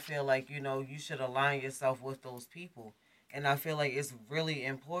mean? I feel like, you should align yourself with those people. And I feel like it's really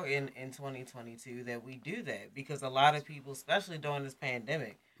important in 2022 that we do that because a lot of people, especially during this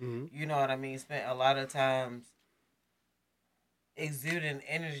pandemic, Mm-hmm. you know what I mean, spent a lot of times exuding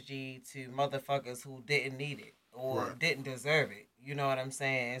energy to motherfuckers who didn't need it or Right. didn't deserve it. You know what I'm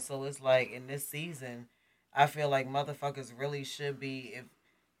saying? And so it's like in this season, I feel like motherfuckers really should be, if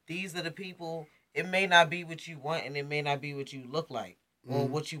these are the people, it may not be what you want and it may not be what you look like or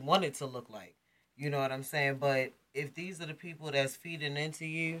Mm-hmm. what you want it to look like. You know what I'm saying? But if these are the people that's feeding into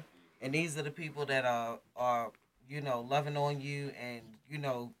you and these are the people that are loving on you and,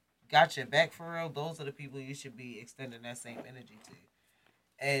 got your back for real, those are the people you should be extending that same energy to.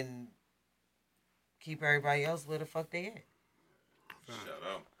 And keep everybody else where the fuck they at. Shout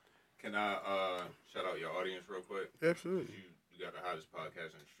out. Can I shout out your audience real quick? Absolutely. You got the hottest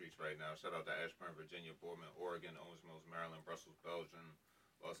podcast in the streets right now. Shout out to Ashburn, Virginia, Boardman, Oregon, Owens Mills, Maryland, Brussels, Belgium,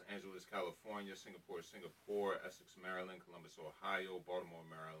 Los Angeles, California, Singapore, Essex, Maryland, Columbus, Ohio, Baltimore,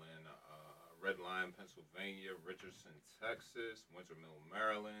 Maryland, Red Lion, Pennsylvania, Richardson, Texas, Winter Mill,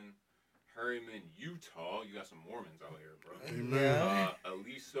 Maryland, Harriman, Utah. You got some Mormons out here, bro. Yeah.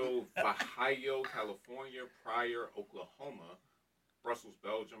 Aliso, Bahio, California, Pryor, Oklahoma, Brussels,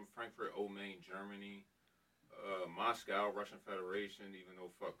 Belgium, Frankfurt, Main, Germany, Moscow, Russian Federation, even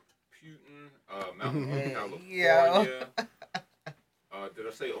though fuck Putin, Mountain View, California. Did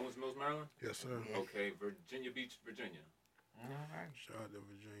I say Owens Mills, Maryland? Yes, sir. Okay, Virginia Beach, Virginia. All right. Shout out to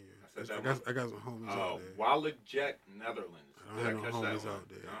Virginia. I said I got some homies out there. Wallachek, Netherlands. I Did don't have catch no that homies one? out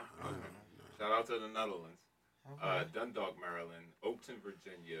there. No? I Okay. don't. Shout out to the Netherlands. Okay. Dundalk, Maryland, Oakton,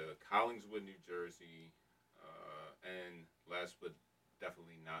 Virginia, Collingswood, New Jersey, and last but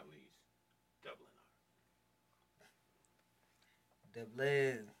definitely not least, Dublin.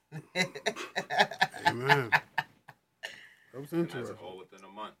 Amen. That was And that's interesting. all within a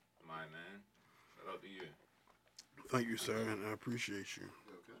month, my man. Shout out to you. Thank you, sir, and I appreciate you.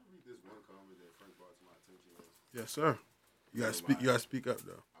 Yo, can I read this one comment that Frank brought to my attention? Yes, sir. You gotta speak. You gotta speak up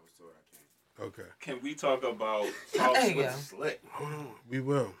though. I was told I can't. Okay. Can we talk about Talks There you with go. Slick? Hold on. We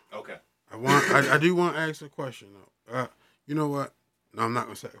will. Okay. I do want to ask a question though. You know what? No, I'm not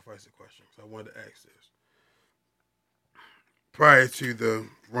gonna sacrifice the question because I wanted to ask this. Prior to the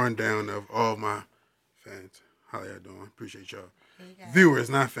rundown of all my fans, how y'all doing? Appreciate y'all. Viewers,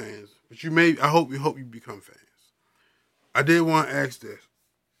 not fans, but I hope you become fans. I did want to ask this: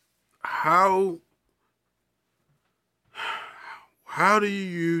 How do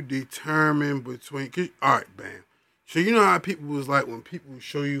you determine between? All right, bam. So you know how people was like when people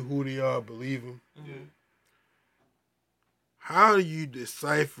show you who they are, believe them. Mm-hmm. How do you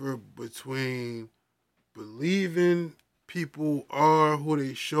decipher between believing people are who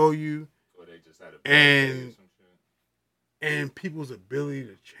they show you Or they just had a And- bad day or some shit? and people's ability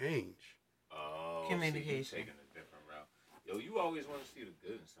to change? Oh, Communication. See, you taking a different route. Yo, you always want to see the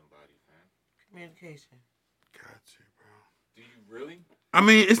good in somebody, fam. Communication. Got to, bro. Do you really? I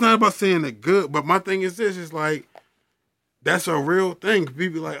mean, it's not about saying the good, but my thing is this: it's like that's a real thing.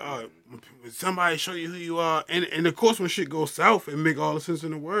 People like, oh, when somebody show you who you are, and of course, when shit goes south, it make all the sense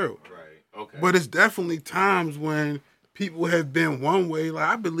in the world. Right. Okay. But it's definitely times when people have been one way. Like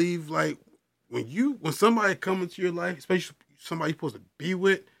I believe, like when somebody come into your life, especially somebody you're supposed to be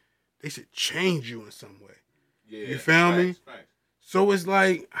with, they should change you in some way. yeah, you feel me? Facts. So it's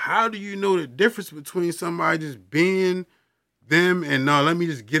like, how do you know the difference between somebody just being them and no, let me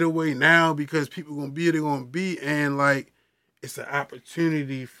just get away now because people gonna be they're gonna be, and like it's an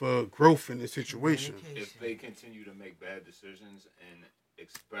opportunity for growth in the situation. If they continue to make bad decisions, and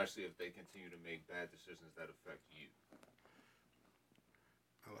especially if they continue to make bad decisions that affect you.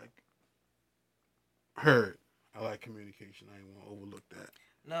 I like communication. I ain't want to overlook that.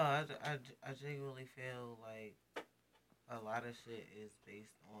 No, I genuinely feel like a lot of shit is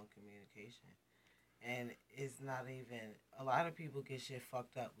based on communication. And it's not even, a lot of people get shit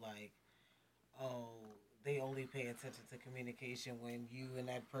fucked up like, oh, they only pay attention to communication when you and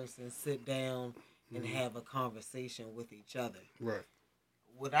that person sit down and have a conversation with each other. Right.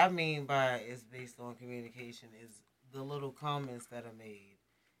 What I mean by it's based on communication is the little comments that are made.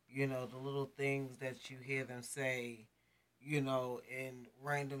 You know, the little things that you hear them say in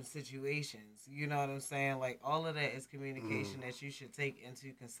random situations. You know what I'm saying? Like, all of that is communication that you should take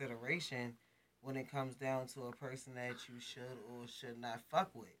into consideration when it comes down to a person that you should or should not fuck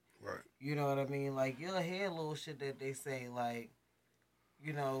with. Right. You know what I mean? Like, you'll hear little shit that they say, like,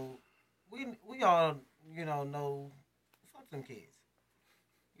 we all, know, fuck them kids.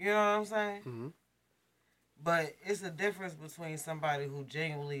 You know what I'm saying? Mm-hmm. But it's a difference between somebody who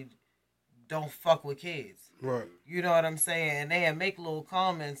genuinely don't fuck with kids. Right. You know what I'm saying? And they make little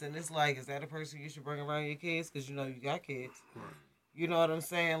comments, and it's like, is that a person you should bring around your kids? Because you got kids. Right. You know what I'm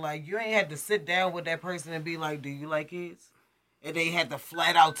saying? Like, you ain't had to sit down with that person and be like, do you like kids? And they had to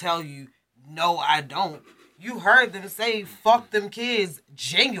flat out tell you, no, I don't. You heard them say, fuck them kids,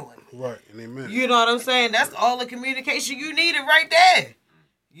 genuinely. Right, and they meant it. You know what I'm saying? That's all the communication you needed right there.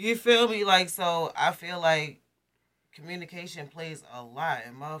 You feel me? Like, so I feel like communication plays a lot,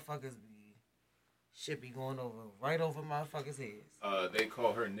 and motherfuckers should be going right over motherfuckers' heads. They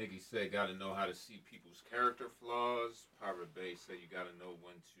call her Niggy said, gotta know how to see people's character flaws. Pirate Bay said you gotta know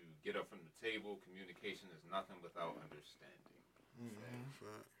when to get up from the table. Communication is nothing without understanding.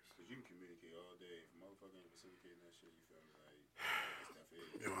 Because you can communicate all day. If a motherfucker ain't reciprocating that shit, you feel me? Like, that's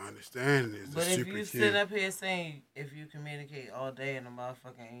it. Yo, I understand is But the if super you kid. sit up here saying if you communicate all day and the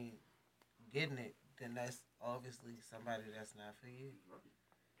motherfucker ain't getting it, then that's obviously somebody that's not for you.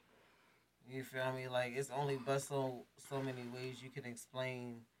 You feel me? Like, it's only but so many ways you can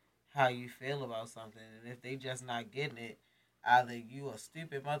explain how you feel about something. And if they just not getting it, either you a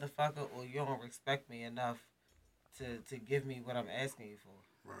stupid motherfucker or you don't respect me enough to give me what I'm asking you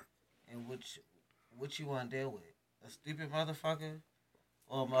for. Right. And which you want to deal with? A stupid motherfucker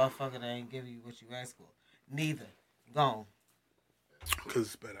or a motherfucker that ain't giving you what you asked for? Neither. Gone. Because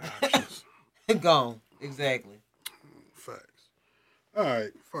it's better options. Gone. Exactly. Facts. All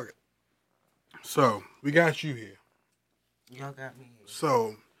right, fuck it. So, we got you here. Y'all got me here.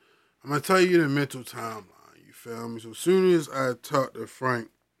 So, I'm going to tell you the mental timeline. You feel me? So, as soon as I talked to Frank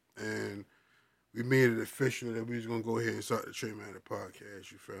and we made it official that we was going to go ahead and start the Trey Matter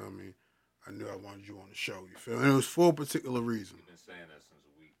podcast, you feel me? I knew I wanted you on the show, you feel me? And it was for a particular reason. You've been saying that since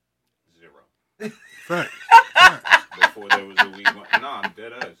week 0. Facts. Before there was a week 1. No, I'm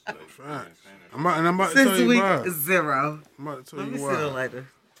dead ass. Like, Facts. I'm I'm about to Since tell you week why. 0. I'm about to tell Let you me see why. the lighter.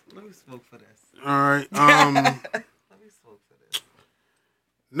 Let me smoke for this. All right. Let me smoke for this.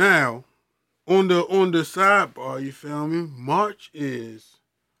 Now, on the sidebar, you feel me? March is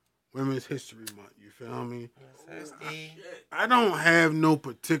Women's History Month. You feel me? I don't have no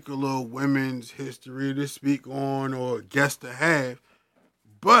particular women's history to speak on or guest to have,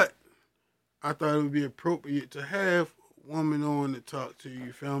 but I thought it would be appropriate to have a woman on to talk to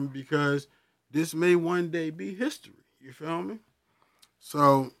you, feel me? Because this may one day be history. You feel me?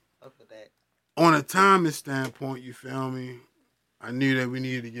 So, on a timing standpoint, you feel me? I knew that we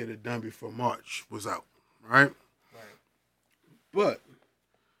needed to get it done before March was out, right? Right. But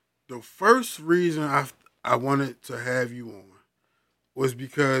the first reason I wanted to have you on was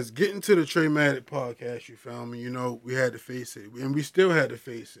because getting to the Trey Matic podcast, you feel me? You know, we had to face it, and we still had to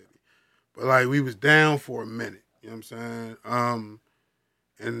face it. But, like, we was down for a minute, you know what I'm saying?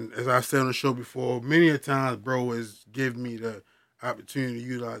 And as I said on the show before, many a times, bro has given me the opportunity to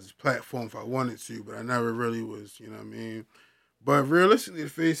utilize his platform if I wanted to, but I never really was, you know what I mean? But realistically, the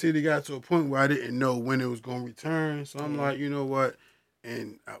Face City got to a point where I didn't know when it was going to return. So I'm like, you know what?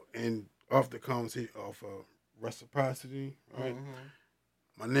 And off the conversation, off of reciprocity, right?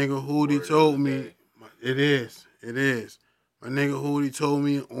 My nigga Hootie told me, it is. My nigga Hootie told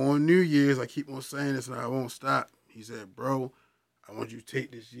me on New Year's, I keep on saying this and I won't stop. He said, bro, I want you to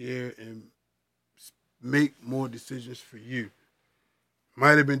take this year and make more decisions for you.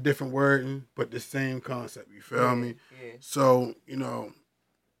 Might have been different wording, but the same concept. You feel me? Yeah. So, you know,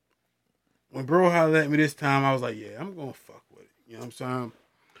 when bro hollered at me this time, I was like, yeah, I'm going to fuck with it. You know what I'm saying?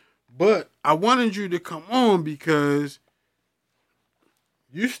 But I wanted you to come on because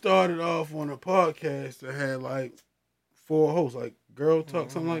you started off on a podcast that had like 4 hosts, like Girl Talk,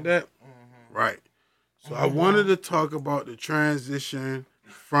 something like that. Right. So I wanted to talk about the transition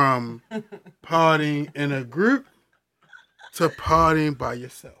from partying in a group to partying by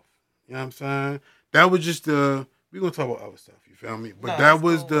yourself. You know what I'm saying? That was just we're going to talk about other stuff, you feel me? But that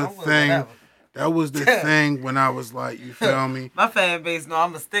was the thing. That was the thing when I was like, you feel me? My fan base know I'm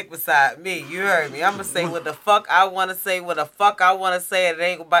going to stick beside me. You heard me. I'm going to say what the fuck I want to say, what the fuck I want to say, and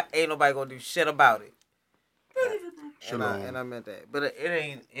ain't nobody going to do shit about it. And I meant that. But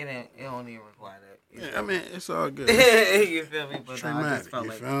it don't even require that. Yeah, I mean, it's all good. You feel me? But Trey no, I Matic, just felt you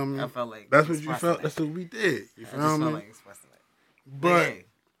like, feel me? I felt like that's what you felt. That. That's what we did. You I feel just me? felt like expressing that. But hey.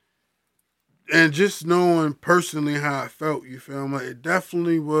 And just knowing personally how I felt, you feel me? Like, it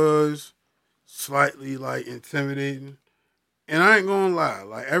definitely was slightly like intimidating. And I ain't gonna lie,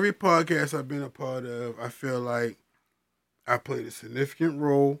 like every podcast I've been a part of, I feel like I played a significant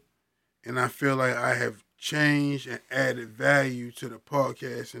role, and I feel like I have changed and added value to the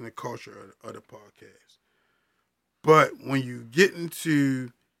podcast and the culture of the podcast. But when you get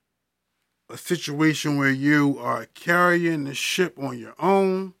into a situation where you are carrying the ship on your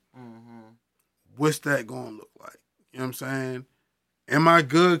own, what's that going to look like? You know what I'm saying? Am I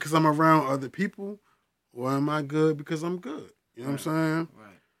good because I'm around other people, or am I good because I'm good? You know what I'm saying?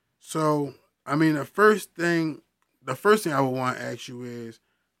 Right. So, I mean, the first thing I would want to ask you is,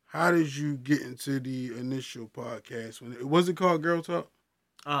 how did you get into the initial podcast? When was it called Girl Talk?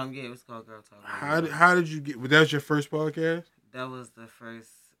 Yeah, it was called Girl Talk. How did you get? Was that your first podcast? That was the first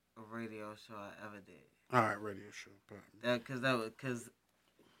radio show I ever did. All right, radio show. Because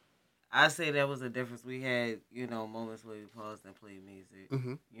I say that was a difference. We had, moments where we paused and played music.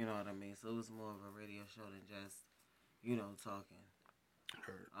 Mm-hmm. You know what I mean? So it was more of a radio show than just, talking.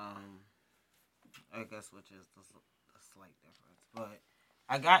 Heard. I guess which is a slight difference. But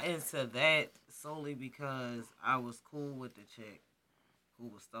I got into that solely because I was cool with the chick who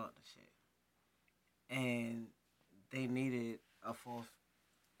would start the shit. And they needed a fourth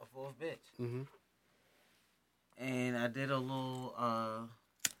bitch. Mm-hmm. And I did a little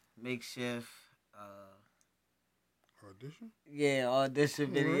makeshift Audition? Yeah, audition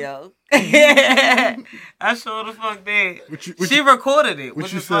Mhm. video. I sure the fuck did. She recorded it,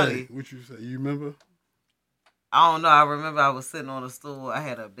 which is funny. What you say? You remember? I don't know. I remember I was sitting on a stool. I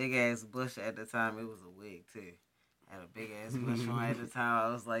had a big ass bush at the time. It was a wig too. I had a big ass bush on at the time.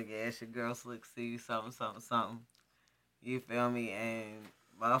 I was like, yeah, it's your girl Slick C, something, something, something. You feel me? And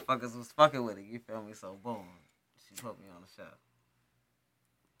motherfuckers was fucking with it. You feel me? So boom, she put me on the show.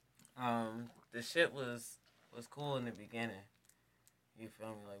 The shit was cool in the beginning. You feel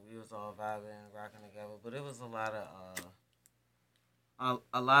me? Like we was all vibing, rocking together, but it was a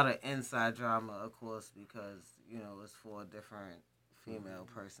lot of inside drama, of course, because it's 4 different female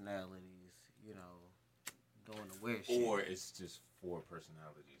personalities, doing the weird shit. Or it's just 4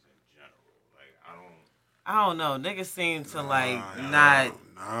 personalities in general. Like I don't know. Niggas seem to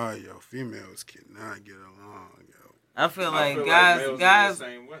Nah, yo, females cannot get along, yo. I feel like males guys, are the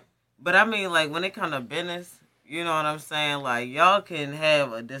same way. but I mean, like when it comes to business, you know what I'm saying? Like y'all can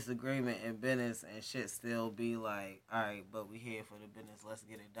have a disagreement in business and shit still be like, all right, but we here for the business. Let's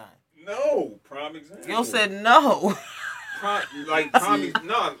get it done. No, prime example. You said no.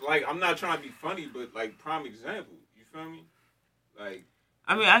 I'm not trying to be funny, but like prime example. You feel me? Like,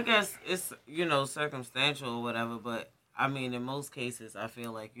 I mean, I guess it's circumstantial or whatever, but I mean, in most cases, I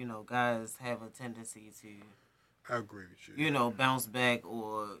feel like guys have a tendency to. I agree with you. Bounce back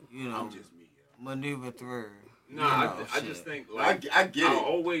or I'm just me, yo. maneuver through. No, I just think like I get it. I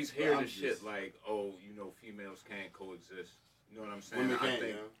always hear I'm the shit just- like, oh, females can't coexist. You know what I'm saying? Women I can't,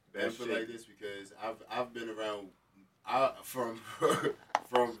 think I that feel shit. like this because I've been around from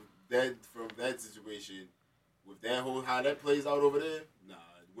that situation with that whole how that plays out over there. Nah,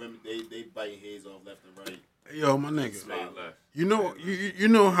 women they biting heads off left and right. Yo, my nigga. Say less. You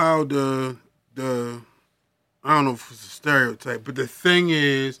know how the I don't know if it's a stereotype, but the thing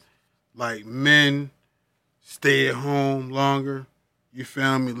is, like, men stay at home longer. You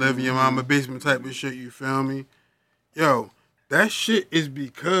feel me? Live in your mama basement type of shit. You feel me? Yo, that shit is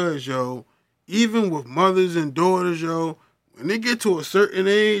because, yo, even with mothers and daughters, yo, when they get to a certain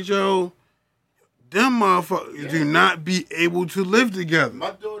age, yo, them motherfuckers do not be able to live together.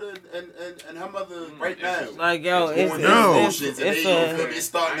 My daughter and her mother right now. Like yo, going it's through no. emotions and it's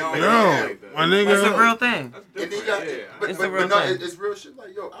starting out. No, my nigga. It's a real thing. That's And different. they got, Yeah. but, It's but, a real but no, thing. it's real shit.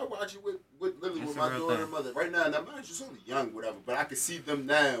 Like, yo, I watch it with literally It's with a my real daughter thing. and mother right now. Now, mind you, she's only young, whatever, but I can see them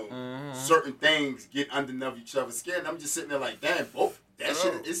now. Mhm. Certain things get underneath each other's skin. I'm just sitting there like, damn, both that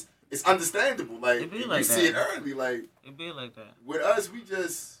shit is it's understandable. Like, It be you like see it that. early. Like, It be like that. with us, we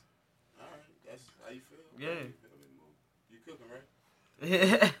just, all right, that's how you feel. Yeah. You cooking,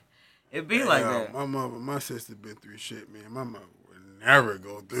 right? It be like Yo, that. my sister been through shit, man. My mother would never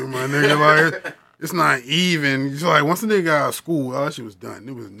go through my nigga. Like, it's not even. It's like, once the nigga got out of school, all that shit was done.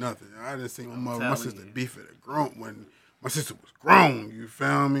 It was nothing. I didn't see my telling sister you. beef at a grown when my sister was grown. You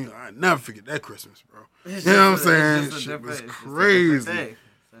feel me? I never forget that Christmas, bro. It's You know what I'm just saying? it's just a Shit was different- it's just a different crazy. thing.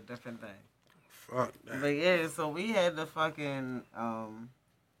 It's a different thing. Fuck that. But yeah, so we had the fucking.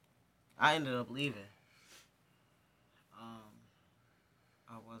 I ended up leaving.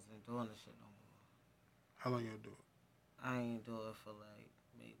 I wasn't doing the shit no more. How long you do it? I ain't do it for like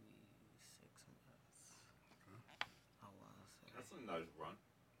maybe 6 months. I want to say. That's a nice run.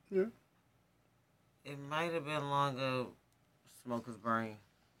 Yeah. It might have been longer, Smoker's Brain,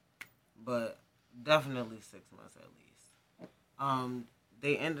 but definitely 6 months at least.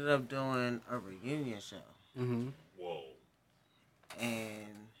 They ended up doing a reunion show, Mm-hmm. Whoa.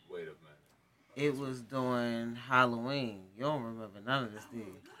 and Wait a minute. it was during Halloween. You don't remember none of this, do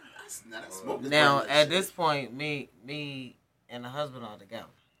you? That's smoking. Now, at this point, me and the husband are together.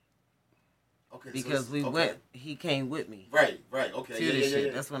 Okay, Because so we went, he came with me Right, okay. to this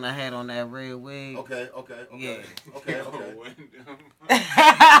shit. That's when I had on that red wig. Okay. Yeah. Okay.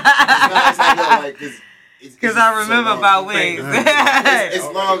 Because I remember about wigs. It's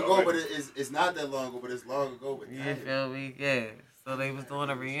long ago, but it's not that long ago, but it's long ago. But You feel me? Yeah. So they was doing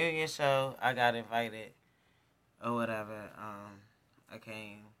a reunion show. I got invited or whatever. I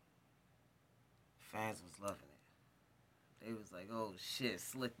came. Fans was loving it. They was like, "Oh shit,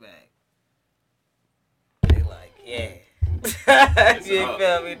 Slick back." They like, yeah. You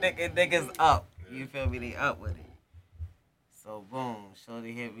feel me? Niggas up. You feel me? They up with it. So boom,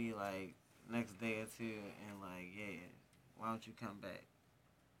 Shorty hit me like next day or two and like, yeah, why don't you come back?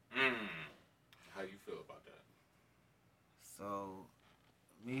 How you feel about that? So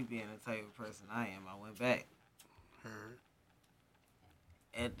me being the type of person I am, I went back. Heard.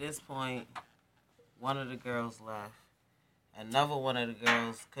 At this point, one of the girls left. Another one of the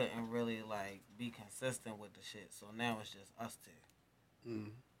girls couldn't really like be consistent with the shit. So now it's just us two. Mm.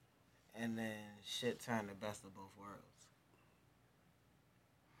 And then shit turned the best of both worlds.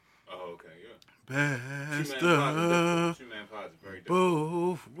 Oh, okay, yeah. Best Two-man of pod is very different.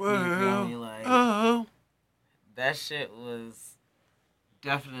 both You feel worlds. me? Like, Oh. that shit was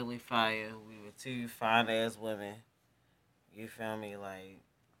definitely fire. We were two fine ass women. You feel me? Like,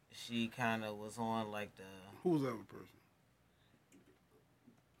 she kind of was on like the. Who was that other person?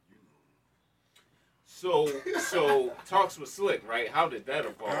 So talks with Slick, right? How did that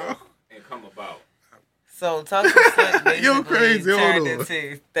evolve and come about? So Talks with Slick basically You're crazy, hold turned on.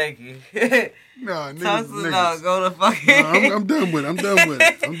 into. Thank you. Nah, Talks niggas. with niggas. go to fucking. Nah, I'm done with it. I'm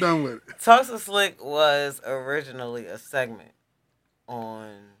done with it. Talks with Slick was originally a segment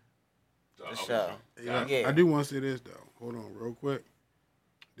on the show. Yeah. I do want to say this though. Hold on, real quick.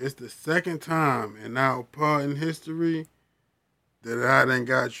 This the second time in our part in history that I done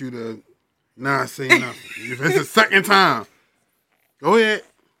got you to not say nothing. If it's the second time, go ahead.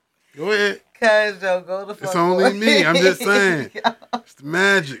 Cause yo, go to fuck. It's only me. I'm just saying. It's the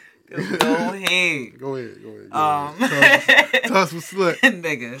magic. Go ahead. Go ahead. Toss with Slick.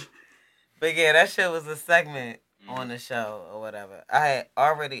 Nigga. But yeah, that shit was a segment on the show or whatever. I had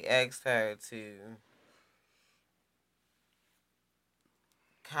already asked her to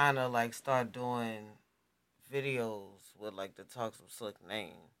kind of like start doing videos with like the Talks with Slick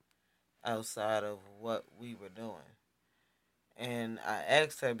name outside of what we were doing. And I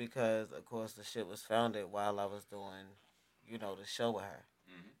asked her because, of course, the shit was founded while I was doing, the show with her.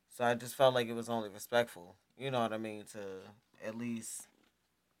 Mm-hmm. So I just felt like it was only respectful, you know what I mean, to at least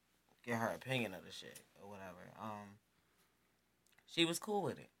get her opinion of the shit or whatever. She was cool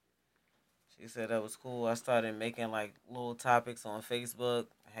with it. She said that was cool. I started making like little topics on Facebook,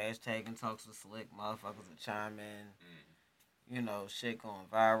 hashtagging Talks with Slick. Motherfuckers would chime in, shit going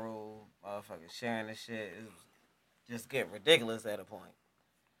viral. Motherfuckers sharing the shit. It was just getting ridiculous at a point.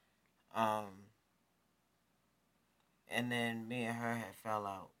 And then me and her had fell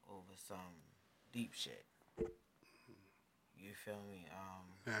out over some deep shit. You feel me?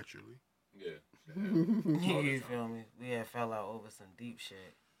 Naturally. Yeah. You feel me? We had fell out over some deep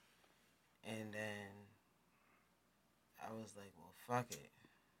shit. And then I was like, well, fuck it.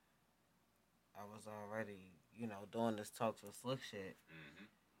 I was already, doing this Talks with Slick shit. Mm-hmm.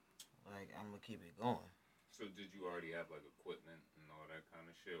 Like, I'm going to keep it going. So did you already have like equipment and all that kind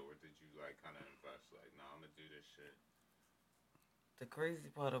of shit, or did you like kind of invest? Like, nah, I'm gonna do this shit. The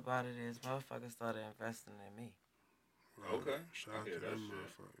crazy part about it is motherfuckers started investing in me. Right. Okay. Shout out I hear to them that shit.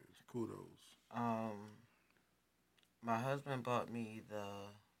 motherfuckers. Kudos. My husband bought me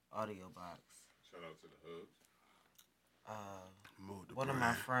the audio box. Shout out to the hoods. One of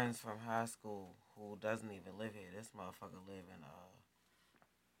my friends from high school who doesn't even live here. This motherfucker live in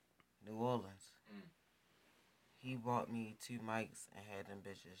New Orleans. Mm. He bought me 2 mics and had them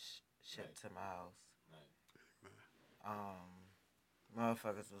bitches shipped to my house. Nice.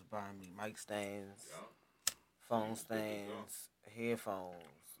 Motherfuckers was buying me mic stands, Yeah. phone stands, headphones.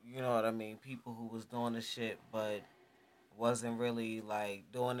 You know what I mean? People who was doing the shit but wasn't really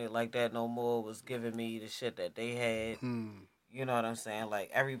like doing it like that no more, was giving me the shit that they had. You know what I'm saying? Like,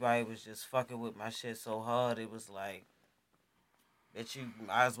 everybody was just fucking with my shit so hard, it was like, that you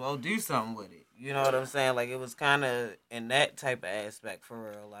might as well do something with it. You know what I'm saying? Like, it was kind of in that type of aspect,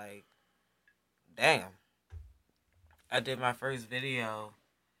 for real. Like, damn. I did my first video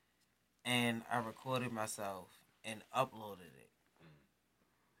and I recorded myself and uploaded it.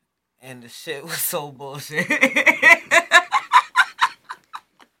 And the shit was so bullshit.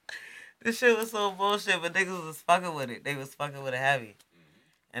 The shit was so bullshit, but niggas was fucking with it. They was fucking with it heavy.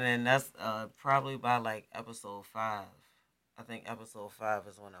 And then that's probably by like episode 5. I think episode 5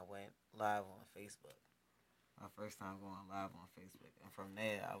 is when I went live on Facebook. My first time going live on Facebook. And from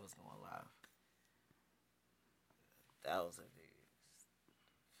there, I was going live. 1,000 views.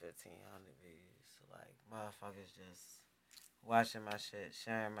 1,500 views. Like, motherfuckers just watching my shit,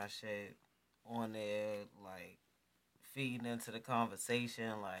 sharing my shit on there, like, feeding into the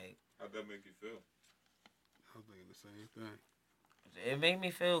conversation. Like, how'd that make you feel? I was thinking the same thing. It made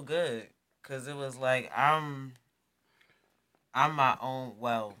me feel good. Because it was like, I'm my own,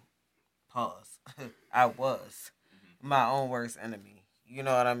 well, pause. I was my own worst enemy. You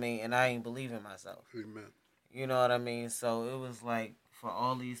know what I mean? And I ain't believe in myself. Amen. You know what I mean? So it was like, for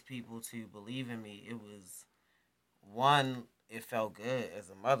all these people to believe in me, it was, one, it felt good as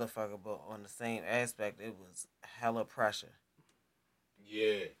a motherfucker, but on the same aspect, it was hella pressure.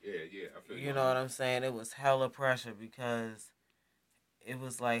 Yeah. I feel You know what I'm saying? It was hella pressure because it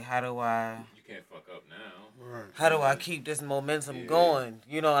was like, how do I You can't fuck up now. Right. how do I keep this momentum going?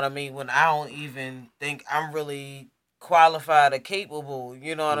 You know what I mean? When I don't even think I'm really qualified or capable.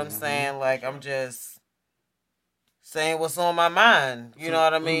 You know what I'm saying? Like, I'm just saying what's on my mind. You know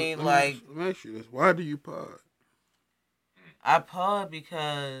what I mean? Like, let me ask you this: why do you pod? I pod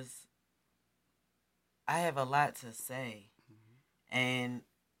because I have a lot to say. And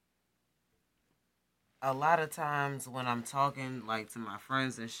a lot of times when I'm talking, like, to my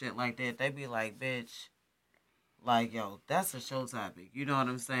friends and shit like that, they be like, bitch, like, yo, that's a show topic. You know what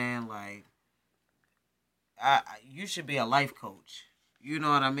I'm saying? Like, you should be a life coach. You know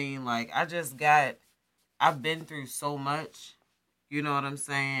what I mean? Like, I've been through so much. You know what I'm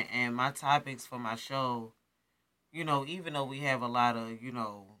saying? And my topics for my show, you know, even though we have a lot of, you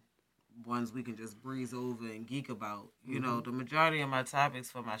know, ones we can just breeze over and geek about, you know, the majority of my topics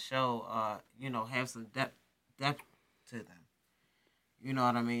for my show, you know, have some depth to them. You know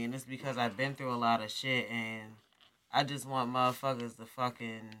what I mean? It's because I've been through a lot of shit, and I just want motherfuckers to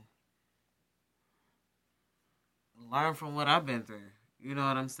fucking learn from what I've been through. You know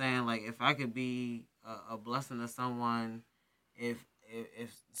what I'm saying? Like, if I could be a blessing to someone, if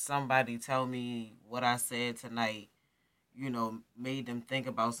somebody tell me what I said tonight, you know, made them think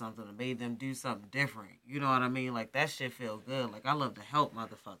about something or made them do something different. You know what I mean? Like, that shit feel good. Like, I love to help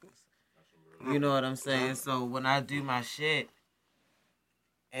motherfuckers. You know what I'm saying? So when I do my shit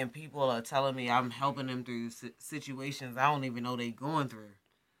and people are telling me I'm helping them through situations I don't even know they going through,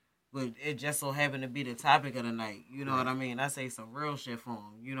 but it just so happened to be the topic of the night. You know what I mean? I say some real shit for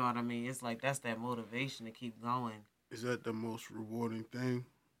them. You know what I mean? It's like, that's that motivation to keep going. Is that the most rewarding thing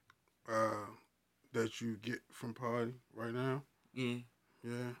that you get from party right now? Yeah.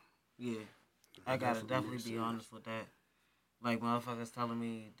 Yeah. I gotta definitely makes be sense. honest with that. Like, motherfuckers telling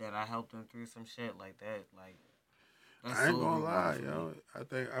me that I helped them through some shit like that. Like, that's I ain't so gonna lie, rewarding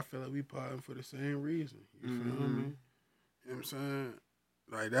for me. I feel like we partying for the same reason. You feel me? You Mhm. know what I'm saying?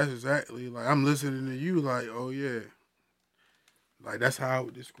 Like, that's exactly, like, I'm listening to you like, oh yeah. Like, that's how I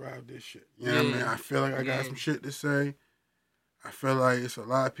would describe this shit. You know what I mean? I feel like I got some shit to say. I feel like it's a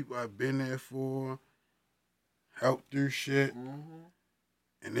lot of people I've been there for, helped through shit.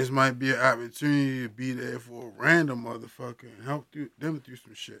 And this might be an opportunity to be there for a random motherfucker and help them through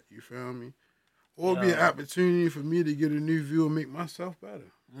some shit. You feel me? Or be an opportunity for me to get a new view and make myself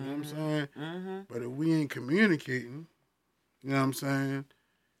better. You know what I'm saying? But if we ain't communicating, you know what I'm saying,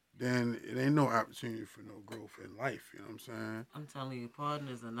 then it ain't no opportunity for no growth in life. You know what I'm saying? I'm telling you, pardon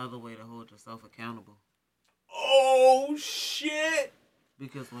is another way to hold yourself accountable. Oh shit!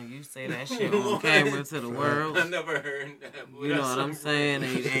 Because when you say that shit on camera to the world, I never heard that. you know what I'm saying?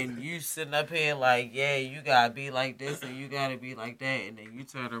 And you sitting up here like, yeah, you gotta be like this and you gotta be like that, and then you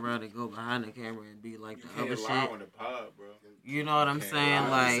turn around and go behind the camera and be like You the other can't lie shit. on the pod, bro. You know what I'm Can't saying?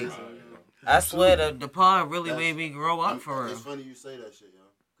 lie on Like, the pod, I swear the pod really That's- made me grow up for It's real. funny you say that shit, yo.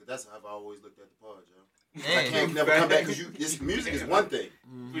 Because that's how I've always looked at the pod, yo. Yeah. I can't never come back because this music is one thing.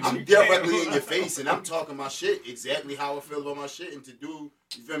 But I'm you directly can't in your face and I'm talking my shit exactly how I feel about my shit, and to do,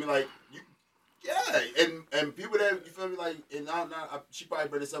 you feel me, like, and people that, you feel me, like, and she probably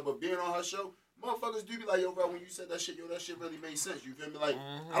bring this up, but being on her show, motherfuckers do be like, yo, bro, when you said that shit, yo, that shit really made sense. You feel me? Like,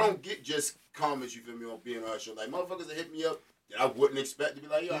 I don't get just comments, you feel me, on being on her show. Like, motherfuckers that hit me up that I wouldn't expect to be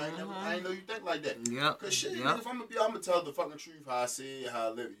like, yo, I ain't know you think like that. Yep. Cause shit, Yep. if I'm gonna tell the fucking truth how I see it, how I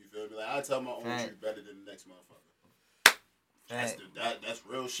live it. You feel me? Like, I tell my own Fact. truth better than the next motherfucker. That's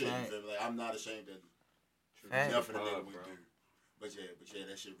real shit. You Fact. feel me? Like, I'm not ashamed of Fact. nothing a nigga Bro. would do. But yeah,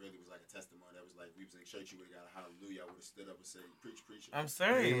 that shit really was like a testimony. That was like, we was in church, you would have got a hallelujah. I would have stood up and said, preach. I'm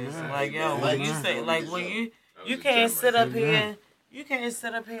serious. Amen. Like, yo, Amen. when you Amen. say, like, when That you was a can't gem sit right up there. here, you can't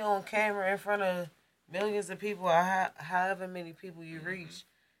sit up here on camera in front of millions of people or however many people you reach.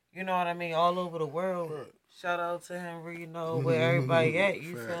 You know what I mean? All over the world. Right. Shout out to Henry, you know, where everybody at.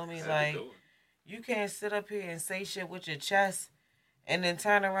 You feel me? Had to Like, do it. you can't sit up here and say shit with your chest and then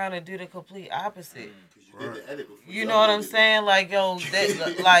turn around and do the complete opposite. Because you did the edit before. You know what I'm saying? Like, yo,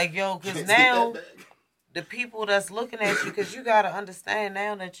 because now That the people that's looking at you, because you got to understand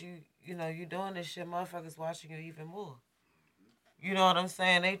now that you doing this shit, motherfuckers watching you even more. You know what I'm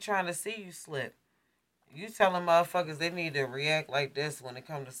saying? They trying to see you slip. You telling motherfuckers they need to react like this when it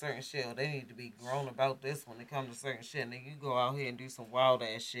comes to certain shit, or they need to be grown about this when it comes to certain shit, and then you go out here and do some wild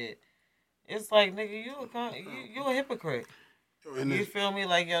ass shit. It's like, nigga, you a hypocrite. And You it's, feel me?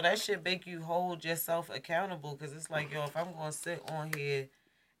 Like, yo, that shit make you hold yourself accountable, because it's like, yo, if I'm going to sit on here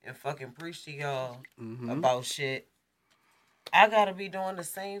and fucking preach to y'all about shit, I got to be doing the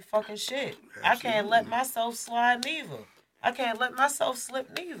same fucking shit. I can't let myself slide neither. I can't let myself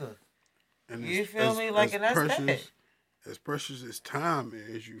slip neither. and You it's- feel me? Like, and that's that. precious, as precious as time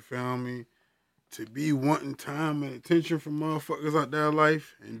is, you feel me? To be wanting time and attention from motherfuckers out their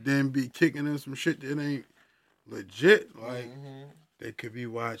life and then be kicking in some shit that ain't legit, like they could be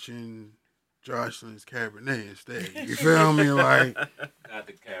watching Jocelyn's Cabernet instead. You feel me? Like, Not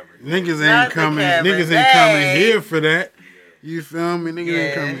the camera. niggas Not ain't the coming. Cabernet. Niggas ain't coming here for that. You feel me? Niggas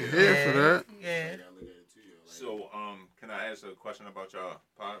ain't coming here for that. Yeah. So, can I ask a question about y'all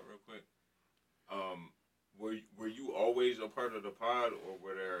pod real quick? Were you always a part of the pod, or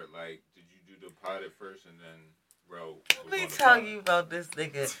were there, like, did you do the pod at first and then Ro? Let me tell you about this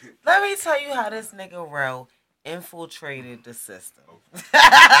nigga. Let me tell you how this nigga Ro infiltrated the system.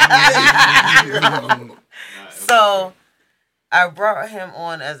 So, I brought him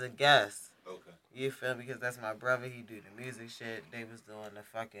on as a guest. Okay. You feel me? Because that's my brother. He do the music shit. They was doing the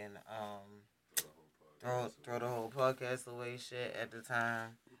fucking throw the whole podcast away shit at the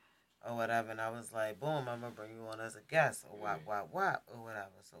time or whatever. And I was like, boom, I'm gonna bring you on as a guest or wop or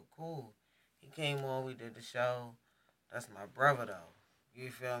whatever. So cool. He came on. We did the show. That's my brother though. You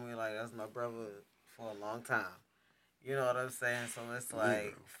feel me? Like, that's my brother for a long time. You know what I'm saying? So it's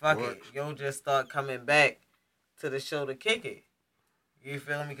like, fuck it. Yo, just start coming back to the show to kick it. You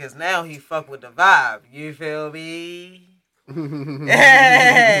feel me? Because now he fuck with the vibe. You feel me?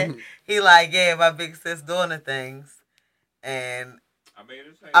 He like, yeah, my big sis doing the things. And I mean,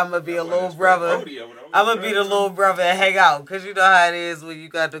 I'ma be a little brother. I'ma be the little brother and hang out. Because you know how it is when you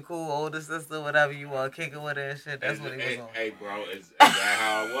got the cool older sister, whatever, you want to kick it with her and shit. That's what he was on. Hey, bro, is that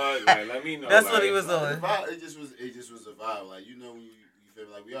how it was? Like, let me know. That's like, what he was on. It just was a vibe. Like, you know, when you feel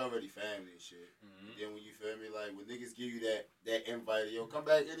me, like, we already family and shit. Then when you feel me, like, when niggas give you that invite, yo, come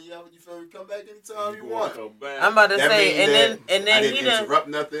back any other, you feel me, come back anytime you want. I'm about to That say, mean and then I he didn't done. interrupt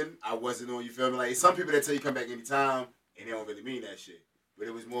nothing. I wasn't on, you feel me? Like, some people that tell you come back anytime, and they don't really mean that shit. But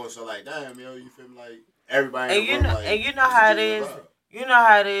it was more so like, damn, yo, you feel me? Like, everybody in the room, like, And you know how it it's a is. good vibe. You know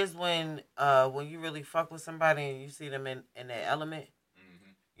how it is when you really fuck with somebody and you see them in their element.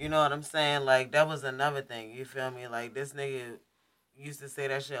 You know what I'm saying? Like, that was another thing. You feel me? Like, this nigga used to say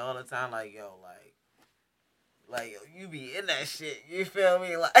that shit all the time. Like, yo, yo, you be in that shit. You feel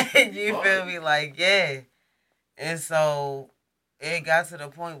me? Like, you feel me? Like, yeah. And so it got to the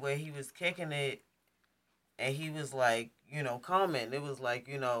point where he was kicking it, and he was like, you know, commenting. It was like,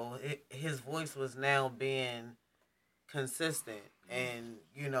 you know, his voice was now being consistent, and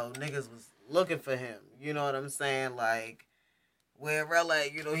you know, niggas was looking for him. You know what I'm saying? Like, where Rella,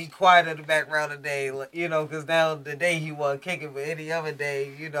 you know, he quiet in the background today, you know, because now the day he wasn't kicking, but any other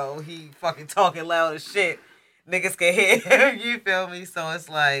day, you know, he fucking talking loud as shit. Niggas can hear him, you feel me? So it's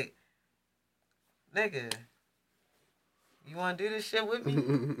like, nigga, you want to do this shit with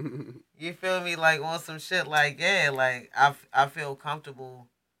me? You feel me? Like, on some shit like, yeah, like, I feel comfortable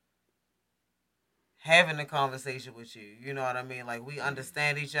having a conversation with you. You know what I mean? Like, we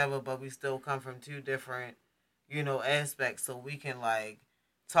understand each other, but we still come from two different, you know, aspects. So we can, like,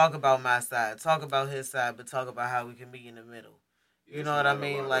 talk about my side, talk about his side, but talk about how we can be in the middle. You know what I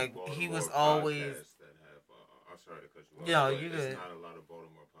mean? Like, he was always... I'm sorry to cut you off. Yo, but you it's good. not a lot of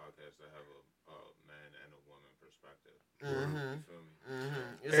Baltimore podcasts that have a man and a woman perspective. Mm-hmm. You feel me?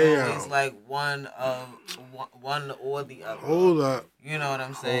 It's Hey, always like one or the other. Hold up. You know what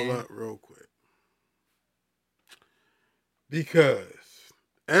I'm saying? Hold up real quick. Because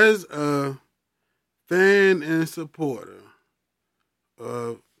as a fan and supporter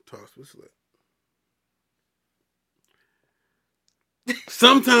of Talks with Slip,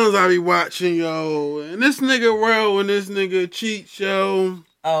 sometimes I be watching, yo, and this nigga Rel and this nigga Cheat, yo.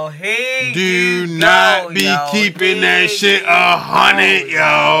 Oh, hey. Do not be keeping that shit 100,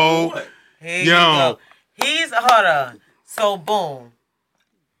 yo. Here you go. Hold on. So, boom.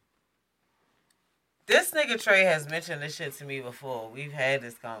 This nigga Trey has mentioned this shit to me before. We've had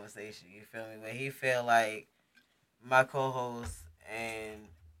this conversation, you feel me? Where he feel like my co-host and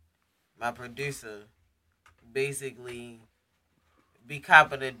my producer basically be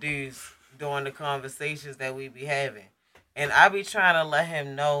copping the deuce during the conversations that we be having. And I be trying to let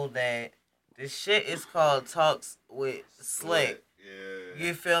him know that the shit is called Talks with Slick. Yeah.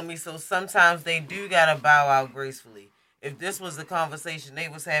 You feel me? So sometimes they do gotta bow out gracefully. If this was the conversation they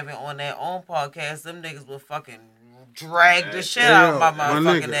was having on their own podcast, them niggas would fucking drag the shit out of my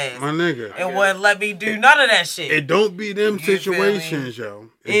motherfucking ass. My nigga. And wouldn't let me do none of that shit. It don't be them situations,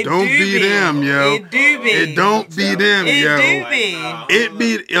 yo. It don't be them, yo. It do be. It don't be them, yo. It do be. It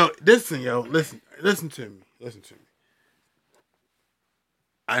be, yo, listen, yo. Listen to me. Listen to me.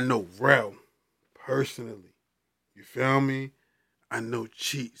 I know Rel personally. You feel me? I know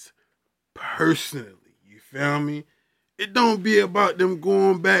Cheats personally. You feel me? It don't be about them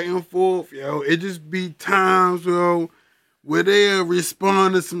going back and forth, yo. It just be times, yo, where they'll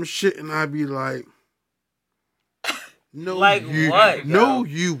respond to some shit and I be like, no, like you, what? No,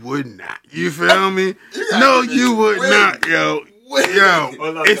 you would not. You feel me? No, you would not, yo. Yo,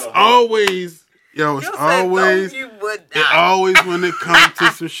 it's always, yo, it's always, you would not. it always when it comes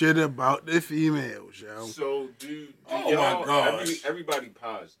to some shit about the females, yo. So, do Oh y'all, my gosh. everybody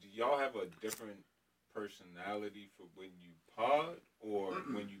pause. Do y'all have a different personality for when you pod, or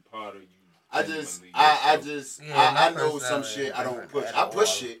when you pod, or you? I know some shit I don't push. I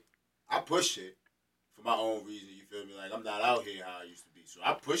push shit for my own reason. You feel me? Like I'm not out here how I used to be. So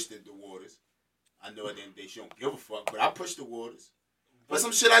I pushed the waters. I know at the end of the day she don't give a fuck, but I push the waters. But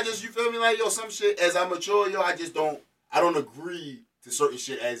some shit I just, you feel me? Like, yo, some shit as I mature, yo, I don't agree to certain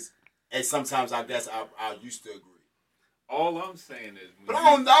shit as sometimes I guess I used to agree. All I'm saying is, but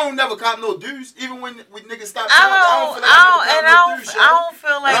I don't never cop no dues. Even when niggas stop talking, I don't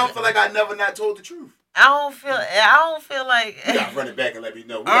feel like I never not told the truth. I don't feel like you gotta run it back and let me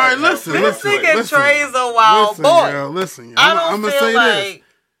know. All right, listen. This nigga Trey's a wild boy. Yo, listen, I'm gonna say this.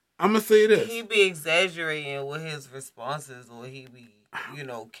 I'm gonna say this. He be exaggerating with his responses, or he be,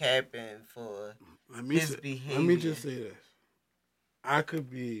 capping for his behavior. Let me just say this. I could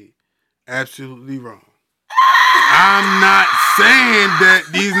be absolutely wrong. I'm not saying that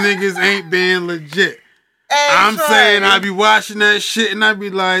these niggas ain't being legit. Hey, I'm saying I be watching that shit and I be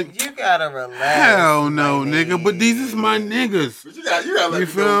like, you gotta relax. Hell no, nigga. But these is my niggas. But you gotta let me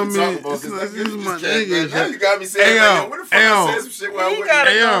feel me? This is my niggas. Now you got me saying, what the fuck I said some shit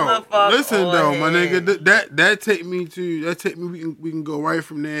while listen though, my nigga. That take me. We can go right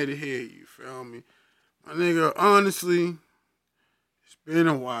from there to here. You feel me, my nigga? Honestly, it's been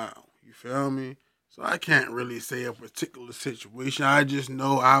a while. You feel me? So I can't really say a particular situation. I just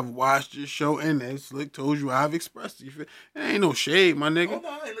know I've watched this show and as Slick told you, I've expressed it. You feel? It ain't no shade, my nigga.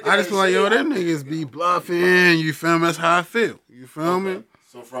 I just feel like, yo, them niggas be bluffing. You feel me? That's how I feel. You feel me?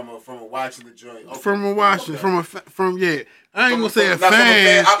 So from a watching the joint. Okay. From a watching, yeah. I ain't gonna say a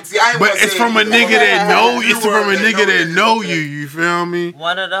fan, but it's from a nigga that know. It's from a nigga that know you. You feel me?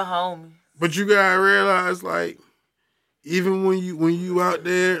 One of the homies. But you gotta realize, like, even when you out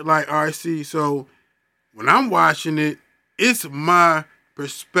there, like RC, so. When I'm watching it, it's my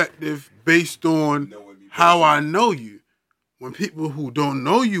perspective based on how I know you. When people who don't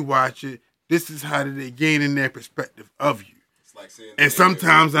know you watch it, this is how they gain in their perspective of you. It's like and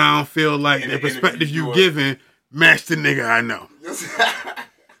sometimes I don't feel like the perspective you giving match the nigga I know.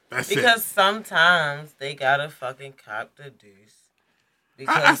 That's because sometimes they gotta fucking cop the deuce.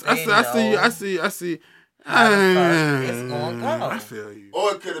 I see. It's gonna go. I feel you.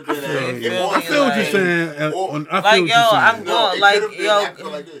 Or it could have been. I feel what you're saying. I feel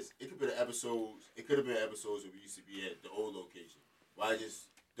like this. It could be the episodes. It could have been episodes where we used to be at the old location. Well, I just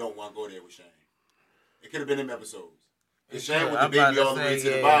don't want to go there with Shane. It could have been them episodes. Cause Shane with the baby all the way to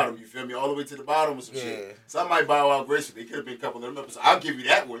the bottom. You feel me? All the way to the bottom with some shit. Some might bow out gracefully. It could have been a couple of them episodes. I'll give you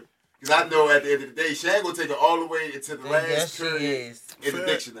that one. Because I know at the end of the day, Shane gonna take it all the way into the last period in the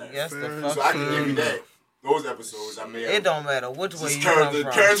dictionary. So I can give you that. Those episodes, I mean, it don't matter which way you come from.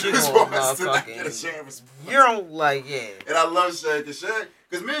 You don't like, And I love Shane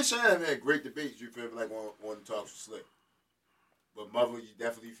because me and Shane have had great debates. You feel me, like on Talks with Slick. But mother, you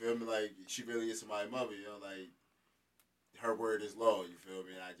definitely feel me, like she really is somebody's mother. You know, like her word is law. You feel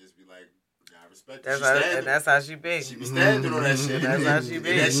me? And I just be like, I respect her. That's how she be. She be standing on that shit. That's how she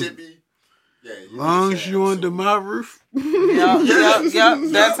be. And that shit be. Yeah, Long as you under my roof, Yup.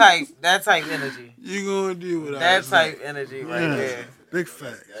 That type energy. you gonna deal with That type energy right Yeah. there. Big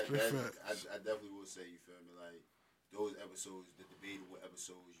facts. Big I facts. definitely will say, you feel me, like those episodes, the debatable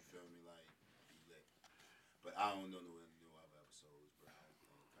episodes, you feel me, like be lit. But I don't know no other episodes,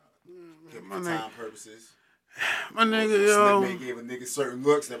 bro. My For nigga, time purposes. my nigga, Slick yo. Man gave a nigga certain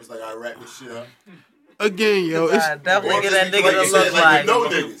looks that was like, I wrap this shit up. Again, yo, it's Definitely get that nigga Like to you said, look like like. you know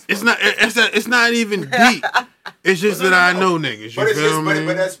niggas. it's not even deep. It's just that I know niggas. You But it's feel just, me?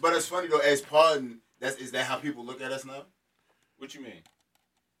 but that's funny though. As pardon, is that how people look at us now? What you mean?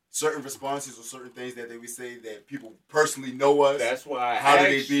 Certain responses or certain things that they would say that people personally know us. That's why I How do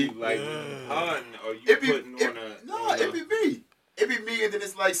asked they you, be? like, pardon, are you putting on a... No, it be me. It be me, and then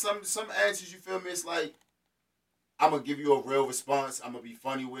it's like some answers, you feel me? It's like, I'm going to give you a real response. I'm going to be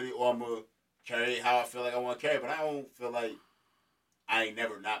funny with it, or I'm going to carry it how I feel like I want to carry it. But I don't feel like I ain't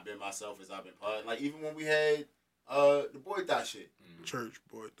never not been myself as I've been pardoned. Like, even when we had the Boy Thot shit. Church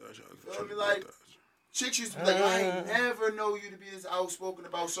boy, that's You feel me? Like, chicks used to be like, yo, I ain't never know you to be as outspoken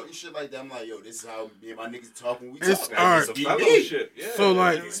about certain shit like that. I'm like, yo, this is how me and my niggas talk when we It's talk. art. It's a It's fellowship. Yeah. So,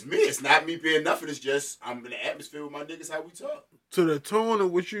 like- It's me. It's not me being nothing. It's just I'm in the atmosphere with my niggas how we talk. to the tone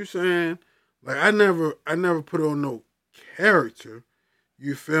of what you saying, like I never put on no character.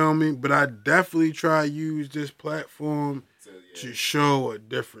 You feel me? But I definitely try to use this platform So, to show a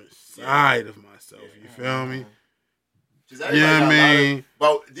different side of myself. You feel me? Just Yeah, everybody got a lot man. of-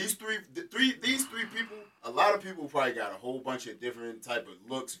 About these three people, a lot of people probably got a whole bunch of different type of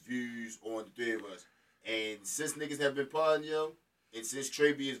looks, views on the three of us. And since niggas have been pardoned, yo, and since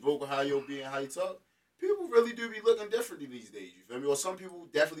Trey be as vocal how you be and how you talk, people really do be looking differently these days. You feel me? Or some people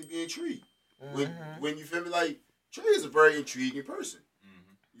definitely be intrigued. When you feel me, like Trey is a very intriguing person.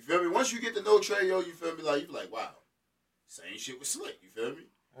 You feel me? Once you get to know Trey, yo, you feel me, like you be like, wow, same shit with Slick. You feel me?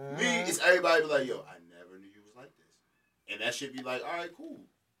 Me, it's everybody be like, yo, I never knew you was like this, and that shit be like, all right, cool.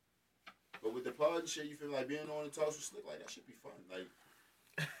 But with the pod and shit, you feel like being on the talks with Slick, like that should be fun. Like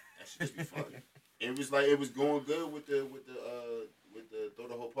that should just be fun. And it was like it was going good with the throw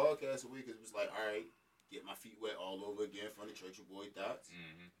the whole podcast away because it was like, all right, get my feet wet all over again from the Church of Boy Thoughts.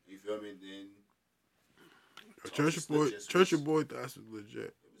 You feel me? And then Church of Boy, that's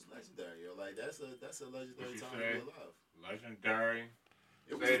legit. it was legendary, yo. Like that's a legendary time to say? be alive. Legendary.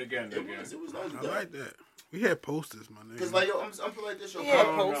 It Say it again, It was I legendary. like that. We had posters, my nigga. Cause like yo, I'm feel like this. Yo, Yeah,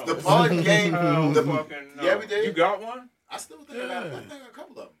 the posters. pod game, the fucking no. yeah, we did. You got one? I still think I got a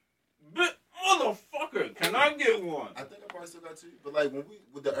couple of them. But motherfucker, can I get one? I think I probably still got two. But like when we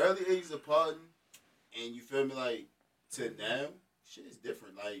with the early ages of podding, and you feel me, like to now, shit is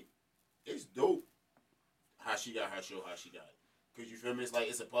different. Like it's dope how she got her show, how she got it. Cause you feel me, it's like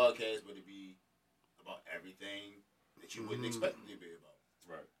it's a podcast, but it be about everything that you wouldn't expect it to be about.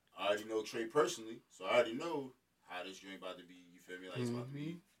 Right. I already know Trey personally, so I already know how this joint about to be. You feel me? Like it's about to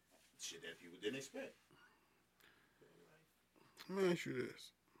be shit that people didn't expect. Let me ask you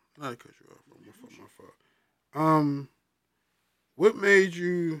this. Not to cut you off. My fault. What made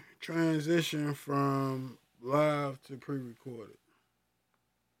you transition from live to pre-recorded?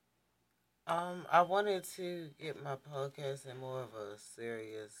 I wanted to get my podcast in more of a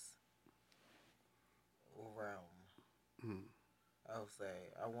serious realm. I would say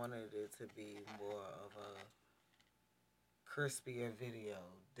I wanted it to be more of a crispier video,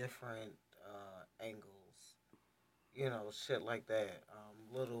 different angles, shit like that.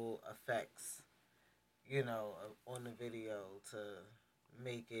 Little effects, on the video to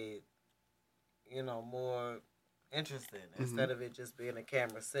make it, more interesting instead of it just being a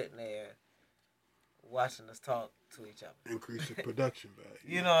camera sitting there watching us talk to each other. Increase the production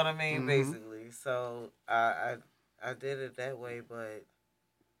value. You know what I mean, basically. So I did it that way, but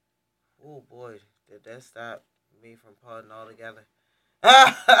oh boy, did that stop me from partying altogether.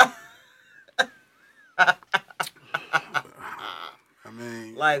 I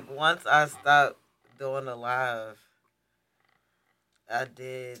mean, Like once I stopped doing the live, I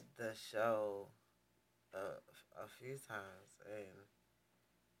did the show a few times and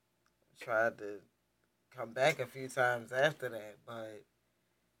tried to come back a few times after that, but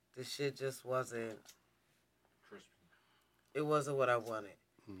the shit just wasn't. Crispy. It wasn't what I wanted.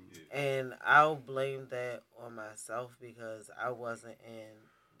 Yeah. And I'll blame that on myself because I wasn't in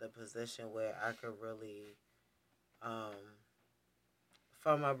the position where I could really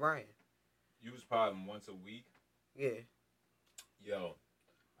find my brain. You was podding once a week? Yeah. Yo,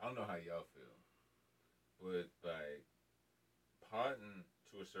 I don't know how y'all feel, but like podding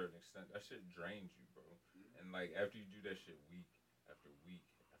to a certain extent, that shit drains you, bro. And like after you do that shit week after week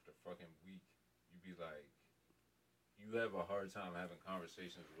after fucking week, you be like, you have a hard time having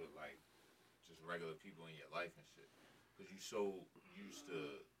conversations with like just regular people in your life and shit. Because you so used to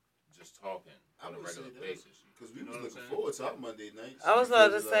just talking on a regular basis. Because we was looking forward to our Monday nights. I was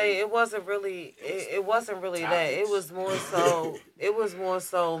about to say it wasn't really it wasn't really that. It was more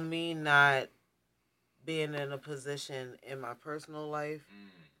so me not being in a position in my personal life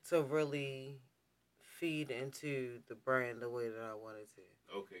to really feed into the brand the way that I wanted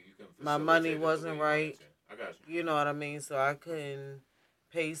to. Okay, you can. My money wasn't right. I got you. You know what I mean? So I couldn't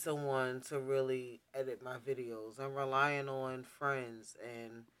pay someone to really edit my videos. I'm relying on friends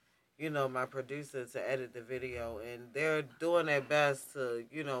and, you know, my producer to edit the video. And they're doing their best to,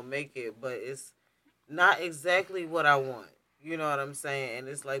 you know, make it. But it's not exactly what I want. You know what I'm saying? And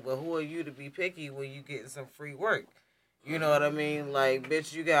it's like, well, who are you to be picky when you getting some free work? You know what I mean? Like,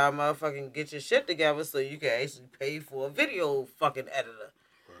 bitch, you gotta motherfucking get your shit together so you can actually pay for a video fucking editor.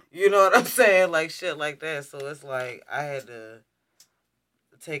 You know what I'm saying? Like, shit like that. So it's like, I had to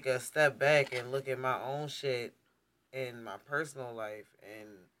take a step back and look at my own shit in my personal life and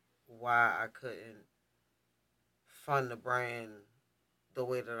why I couldn't fund the brand the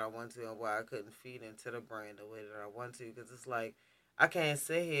way that I want to and why I couldn't feed into the brand the way that I want to. Because it's like, I can't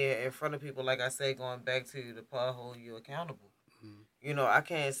sit here in front of people, like I say, going back to the part hold you accountable. Mm-hmm. You know, I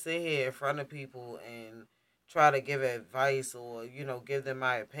can't sit here in front of people and try to give advice or, you know, give them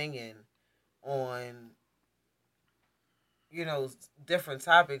my opinion on, you know, different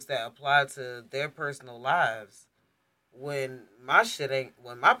topics that apply to their personal lives when my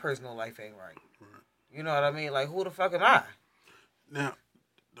personal life ain't right. You know what I mean? Like, who the fuck am I? Now,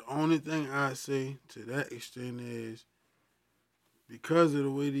 the only thing I say to that extent is because of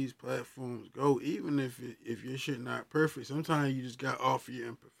the way these platforms go, even if your shit not perfect, sometimes you just got to offer your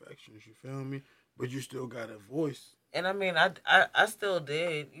imperfections, you feel me? But you still got a voice. And I mean, I still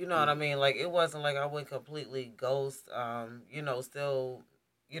did, you know what I mean? Like, it wasn't like I went completely ghost, you know, still,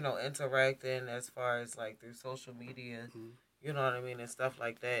 you know, interacting as far as like through social media, you know what I mean, and stuff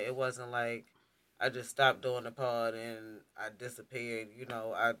like that. It wasn't like I just stopped doing the pod and I disappeared, you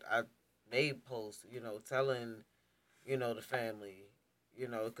know. I made posts, you know, telling, you know, the family, you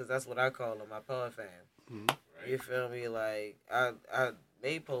know, because that's what I call them, my pod fam. Mm-hmm. Right. You feel me? Like, I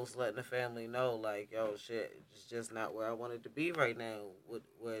made posts letting the family know, like, yo, shit, it's just not where I wanted to be right now with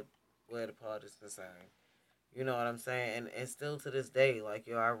where the pod is concerned. You know what I'm saying? And still to this day, like,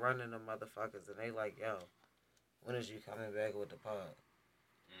 yo, I run into motherfuckers and they like, yo, when is you coming back with the pod?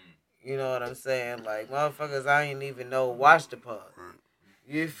 You know what I'm saying? Like, motherfuckers I ain't even know watch the pod. Right.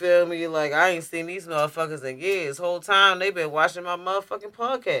 You feel me? Like, I ain't seen these motherfuckers in years. Whole time they been watching my motherfucking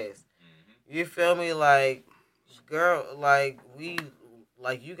podcast. Mm-hmm. You feel me? Like, girl, like, you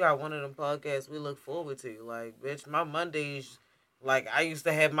got one of them podcasts we look forward to. Like, bitch, my Mondays, like, I used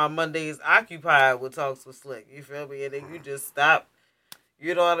to have my Mondays occupied with Talks with Slick. You feel me? And then you just stop,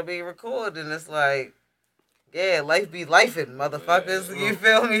 you know what I mean, recording. It's like, yeah, life be lifing, motherfuckers. Yeah. You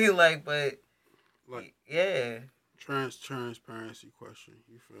feel me? Like, but, like, yeah. Transparency question.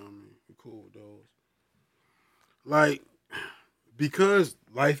 You feel me? You cool with those? Like, because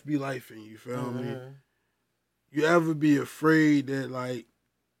life be lifing, you feel me? You ever be afraid that, like,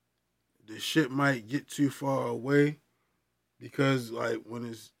 the shit might get too far away because, like, when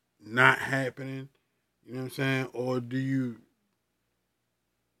it's not happening, you know what I'm saying?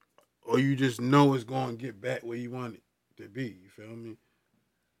 Or you just know it's going to get back where you want it to be, you feel me?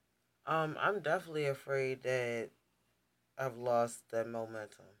 I'm definitely afraid that I've lost that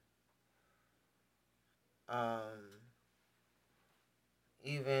momentum.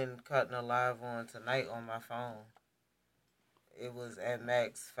 Even cutting a live on tonight on my phone, it was at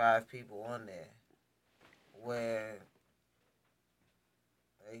max 5 people on there. Where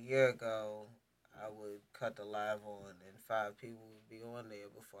a year ago, I would cut the live on and 5 people would be on there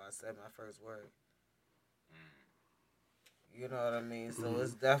before I said my first word. You know what I mean? So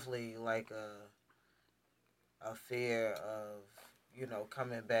it's definitely like a fear of, you know,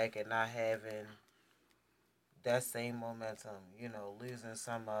 coming back and not having that same momentum, you know, losing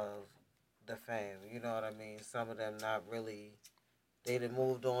some of the fam, you know what I mean? Some of them not really, they done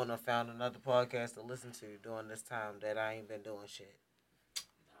moved on or found another podcast to listen to during this time that I ain't been doing shit.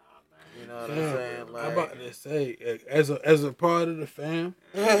 You know what I'm saying? Like, I'm about to say, as a part of the fam,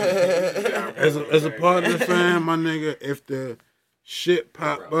 as a part of the fam, my nigga, if the shit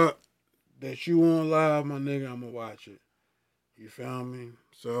pop up that you want live, my nigga, I'ma watch it. You feel me?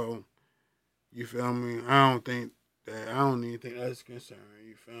 So, you feel me? I don't even think that's a concern.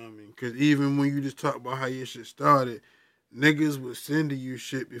 You feel me? Because even when you just talk about how your shit started, niggas was sending you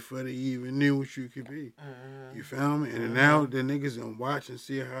shit before they even knew what you could be. You feel me? And now the niggas can watch and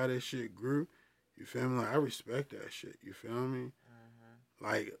see how that shit grew. You feel me? Like, I respect that shit. You feel me?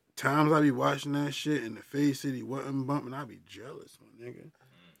 Like, times I be watching that shit and the Face City wasn't bumping, I be jealous, my nigga.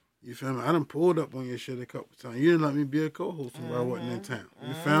 You feel me? I done pulled up on your shit a couple times. You didn't let me be a co-host when I wasn't in town.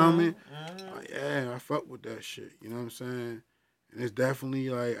 You feel me? Like, yeah, I fuck with that shit. You know what I'm saying? And it's definitely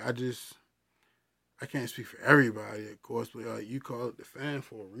like, I can't speak for everybody, of course, but like, you call it the fan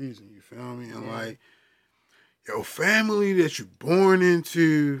for a reason. You feel me? And like, your family that you born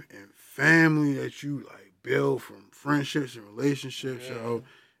into and family that you like build from friendships and relationships, yo,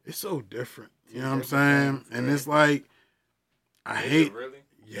 it's so different. You know what I'm saying? And it's like, I hate, really?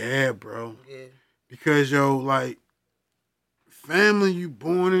 Yeah, bro. Yeah. Because, yo, like, family you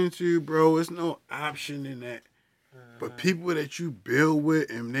born into, bro, it's no option in that. But people that you build with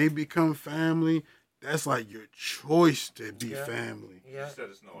and they become family, that's like your choice to be family. You said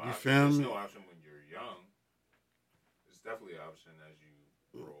it's no option. You feel It's me? no option when you're young. It's definitely an option as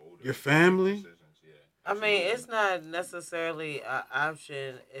you grow older. Your family? Decisions, yeah. I mean, it's not necessarily an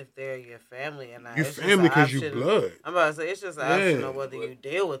option if they're your family or not. You It's just family an because you option- blood. I'm about to say it's just an option Yeah. of whether you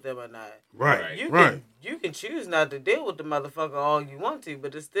deal with them or not. Right, You right. can you can choose not to deal with the motherfucker all you want to,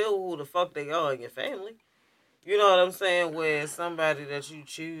 but it's still who the fuck they are in your family. You know what I'm saying? Where somebody that you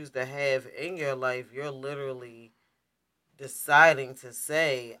choose to have in your life, you're literally deciding to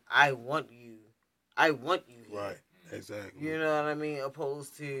say, I want you here. Right, exactly. You know what I mean?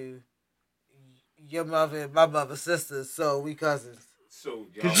 Opposed to your mother and my mother's sisters, so we cousins. So y'all,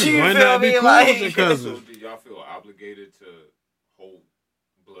 Because You you might feel not be me? cool Like- with your so cousins. do y'all feel obligated to hold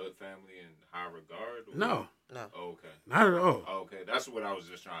blood family in high regard? Or? No, Oh, okay. not at all. Oh, okay. That's what I was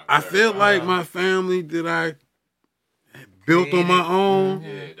just trying to I feel clarify. like my family that I built on my own.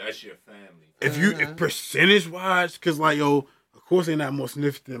 Yeah, that's your family. If percentage wise, because like, yo, of course they're not more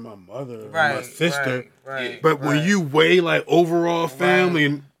significant than my mother or my sister. Right. But when you weigh like overall family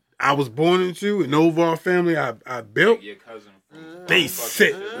and I was born into and overall family I built, Like your cousin from they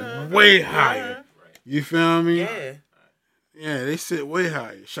sit way higher. Right. You feel me? Yeah. Yeah, they sit way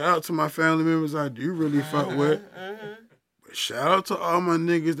higher. Shout out to my family members I do really fuck with. But shout out to all my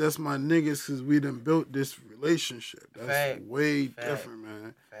niggas that's my niggas because we done built this relationship. That's Fact. way Fact. different,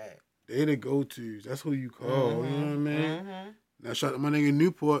 man. Fact. They the go-tos. That's who you call. You know what I mean? Now, shout out to my nigga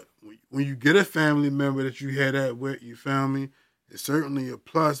Newport. When you get a family member that you had that with, you feel me? It's certainly a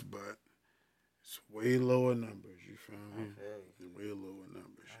plus, but it's way lower numbers. You feel me? It's way lower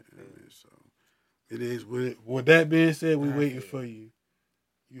numbers. You know what I mean? So it is. With that being said, we waiting for you.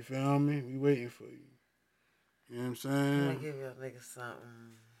 You feel me? We waiting for you. You know what I'm I'm saying? gonna give y'all niggas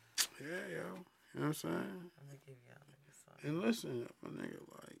something. Yeah, yo. You know what I'm saying? I'm gonna give y'all niggas And listen, my nigga,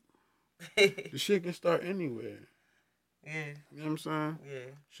 like, something. the shit can start anywhere. Yeah. You know what I'm saying?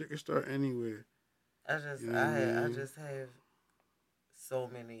 Yeah. Shit can start anywhere. I just You know what I I mean? just have so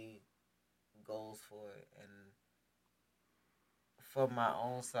many goals for it, and for my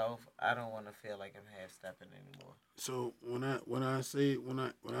own self, I don't want to feel like I'm half stepping anymore. So when I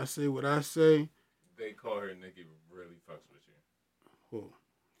say what I say, They call her Nikki really fucks with you. who?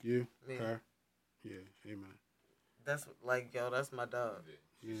 You? Me. Car? Yeah, amen. That's like, yo, that's my dog.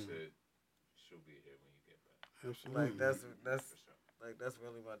 She Yeah. said she'll be here when you get back. Absolutely. Like that's For sure. like that's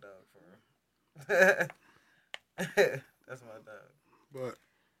really my dog for real. That's my dog. But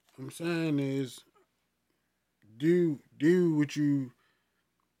what I'm saying is, do what you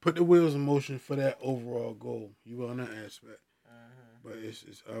put the wheels in motion for that overall goal. You on that aspect. But it's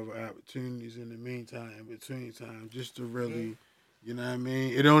other opportunities in the meantime, in between time, just to really, you know what I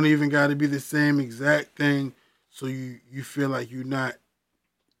mean? It don't even got to be the same exact thing, so you feel like you're not.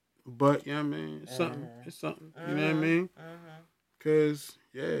 But, you know what I mean? It's something. It's something. You know what I mean? Because,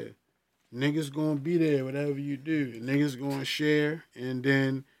 yeah, niggas going to be there, whatever you do. Niggas going to share, and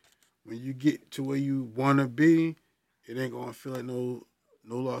then when you get to where you want to be, it ain't going to feel like no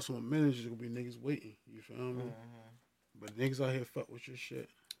loss on minutes. It's going to be niggas waiting. You feel me? But niggas out here fuck with your shit.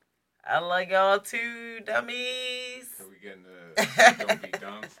 I like y'all too, dummies. So we getting the don't be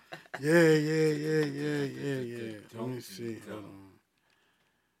dumb. Yeah. Let me Don't see. be Hold dumb. on.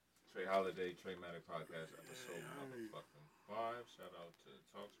 Trey Holiday, Trey Matic Podcast, episode motherfucking 5. Shout out to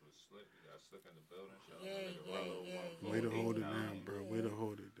Talks with Slick. We got Slick in the building. Shout out to Rello. Way to hold it down, bro. Way to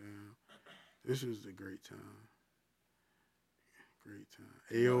hold it down. This was a great time. Great time.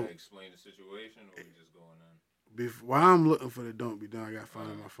 Hey, You yo, want to explain the situation, or we just going in? while I'm looking for the don't be done, I got to find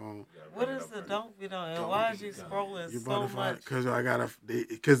it on my phone. You gotta What bring it is up the first. don't be done? And Don't why be is you done. scrolling You so about to find much? it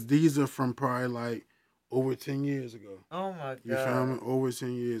because these are from probably like over 10 years ago. Oh my You feel me? god. Over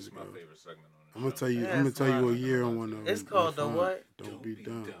 10 years It's ago. my favorite segment on the I'm gonna show. tell you. Yeah, I'm gonna it's tell you a fine. year on one of them. It's called the Fine. what? Don't be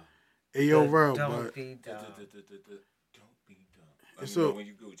dumb. dumb. Hey yo, The bro, Don't but be dumb. Don't be dumb. Let It's me know so- when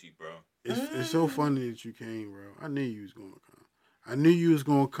you Gucci, bro. it's so funny that you came, bro. I knew you was gonna come. I knew you was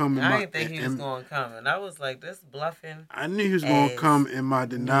gonna come in I my. didn't think he was going to come. And I was like, this bluffing. I knew he was gonna as come in my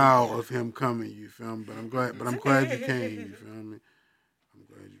denial nigga. of him coming. You feel me? But I'm glad. But I'm glad you came. You feel me? I'm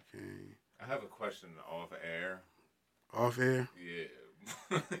glad you came. I have a question off air. Off air.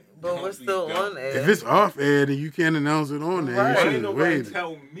 Yeah. But we're still on air. If it's off air, then you can't announce it on there. Right. You Why should didn't have nobody waited.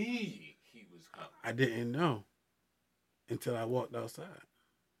 tell me he was coming? I didn't know until I walked outside.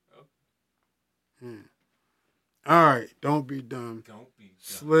 Oh. All right, don't be dumb. Don't be dumb.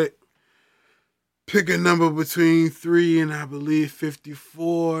 Slick. Pick a number between 3 and I believe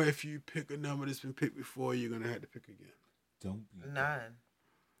 54. If you pick a number that's been picked before, you're gonna have to pick again. Don't be dumb. 9.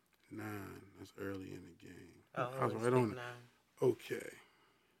 9. That's early in the game. Oh, I was always right on pick it. 9. Okay.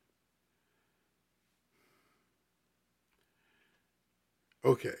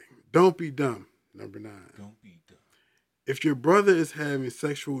 Okay. Don't be dumb. Number 9. Don't be dumb. If your brother is having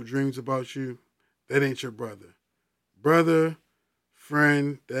sexual dreams about you, that ain't your brother. Brother,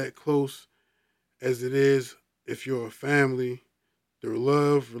 friend, that close as it is, if you're a family, the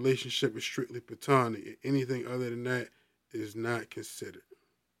love relationship is strictly platonic. Anything other than that is not considered.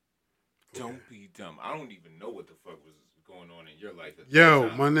 Okay. Don't be dumb. I don't even know what the fuck was going on in your life. At Yo, that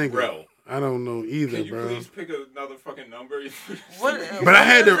time. my nigga. Rel, I don't know either, can you bro. please pick another fucking number? What? But I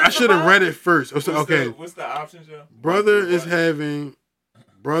had to. What is I this should have about? read it first. Okay. What's the options, yo? Brothers What?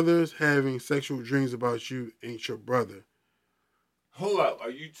 having sexual dreams about you ain't your brother. Hold up. Are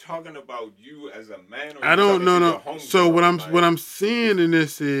you talking about you as a man? Or I don't know. know. No. So what I'm seeing in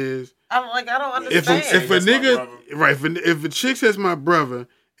this is I don't if understand. a That's my nigga brother. right if a chick says my brother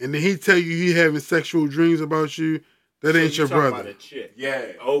and then he tell you he having sexual dreams about you, that ain't your brother. About a chick.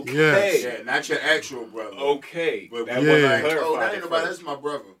 Yeah. Okay. Yes. Yeah, not your actual brother. Okay. But That Yeah. wasn't like, clarified oh, that at ain't nobody. first. That's my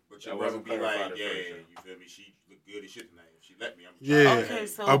brother. But your That brother wasn't be clarified like, at yeah, first, you feel me? She look good as shit tonight. If she let me, I'm Yeah. Okay,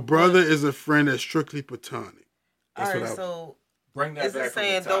 so A brother is a friend that's strictly platonic. All That's right, what I. so Bring that is back it from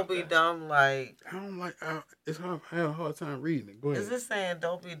saying the top, don't be then. dumb like? I don't like. It's hard. I have a hard time reading it. Go ahead. Is it saying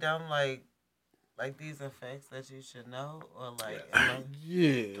don't be dumb like these are facts that you should know or like? Yes. am I-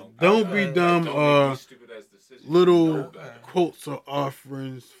 Yeah. Don't Don't be be dumb. Don't make these stupid ass decisions. Little You know better. quotes or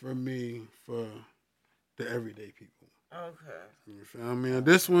offerings for me for the everyday people. Okay. You feel me? And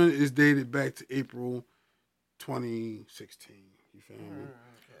this one is dated back to April 2016. You feel me? Okay.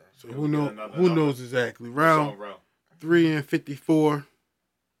 So Can who we get know? another Who number? knows exactly? What's on Round row? 3 and 54. Between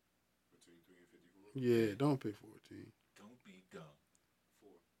 3 and 54. Yeah, don't pick 14. Don't be dumb.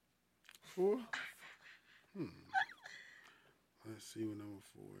 4. Let's see what number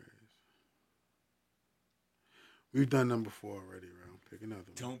 4 is. We've done number 4 already. Round. Pick another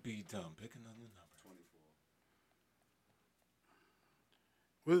one. Don't be dumb. Pick another number.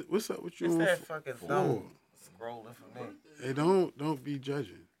 24. What's up with you? It's on that f- fucking 4? thumb scrolling for me. Hey, don't be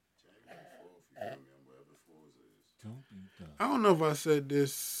judging. Don't be dumb. I don't know if I said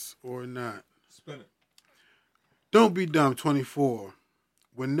this or not. Spin it. Don't be dumb. 24.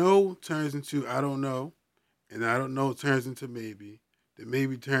 When no turns into I don't know, and I don't know turns into maybe, then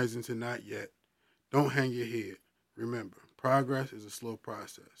maybe turns into not yet. Don't hang your head. Remember, progress is a slow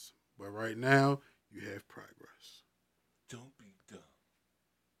process, but right now you have progress. Don't be dumb.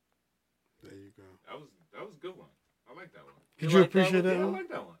 There you go. That was a good one. I like that one. Did You you like that appreciate one? that Yeah, I one? like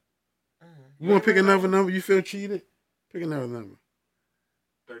that one. Mm-hmm. You want to pick another number? You feel cheated? Pick another number.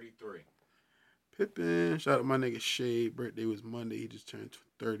 33. Pippin, shout out to my nigga Shade. Birthday was Monday. He just turned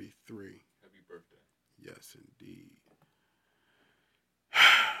 33. Happy birthday. Yes, indeed.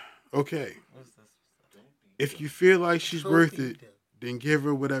 Okay. What's this? Don't be If dumb. you feel like she's Don't worth be it, dumb. then give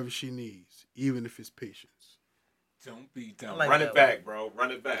her whatever she needs, even if it's patience. Don't be dumb. like Run that it back, bro.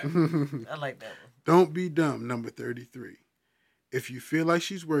 Run it back. I like that one. Don't be dumb, number 33. If you feel like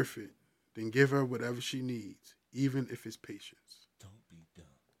she's worth it, then give her whatever she needs, even if it's patience. Don't be dumb.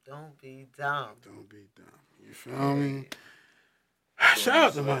 Don't be dumb. Don't be dumb. You feel me? Shout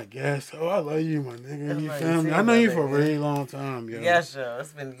out to my guest. Oh, I love you, my nigga. You That's feel right. me? See I know my you for a nigga. really long time, yo. Yes, yo.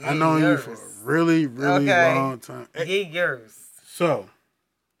 It's been years. I know you for a really, really Okay. long time. Years. So,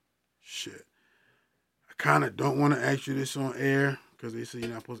 shit. I kind of don't want to ask you this on air because they say you're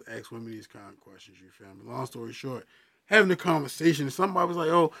not supposed to ask women these kind of questions. You feel me? Long story short, having a conversation, and somebody was like,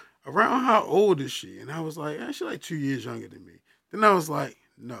 "Oh, around how old is she?" And I was like, "She's like 2 years younger than me." Then I was like,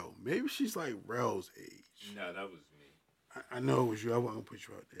 "No, maybe she's like Rel's age." No, that was me. I know it was you. I wasn't gonna put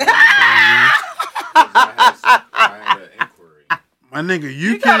you out there. You feel me? I had an inquiry. My nigga,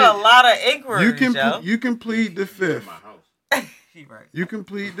 You got a lot of inquiries, you can plead the He's in fifth. my house. He right. You can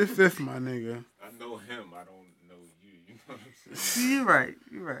plead the fifth, my nigga. I know him. I don't know you. You know what I'm saying? You right.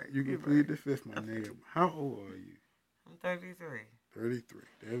 You right. You can You plead right. the fifth, my nigga. How old are you? I'm 33. 33.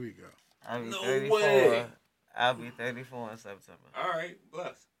 There we go. I'll be No 34. way. I'll be 34 in September. All right,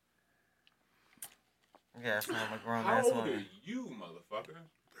 bless. Yeah, so I'm a grown How ass old are woman. you, motherfucker?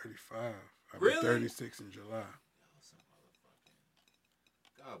 35. I'll be Really? 36 in July. Y'all some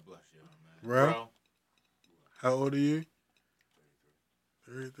motherfucking. God bless y'all, man. Bro? How old are you?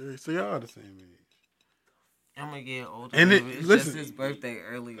 33. So y'all the same age. I'm gonna get older. And And it- it's listen- just his birthday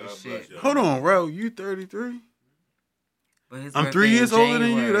early God as bless shit. y'all. Hold on, bro. You 33? But his I'm birthday 3 in years older than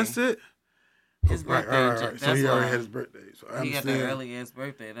you. January. That's it. His Right, birthday. right, right. So That's he already why. had his birthday. So I He got the understand. early ass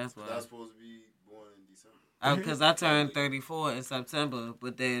birthday. That's why. I was supposed to be born in December. Because I turned 34 in September,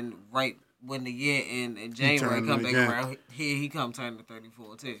 but then right when the year in January turned come it back again. around, he come turn to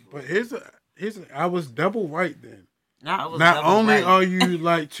 34 too. But I was double right then. Nah, I was Not double only right. are you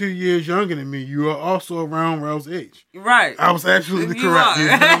like 2 years younger than me, you are also around Rel's age. Right. I was absolutely You correct. are. You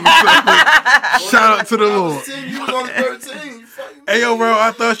feel me? So, shout out to the When I Lord. was 10, you was only 13. You fucking Hey yo, bro,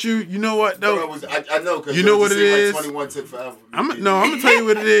 I thought you know what though? I know, because You know what it is? Like 21 took forever. I'm gonna tell you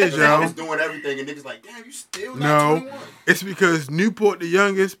what it is, 'Cause I was y'all. doing everything, and niggas like, damn, you still No. not 21. It's because Newport the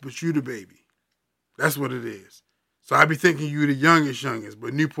youngest, but you the baby. That's what it is. So I be thinking you the youngest,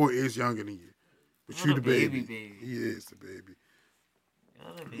 but Newport is younger than you. But You're you the the baby. baby. He is the baby.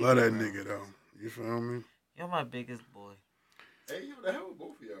 You're the baby, Love that bro. nigga though. You feel me? You're my biggest boy. Hey, yo, the hell with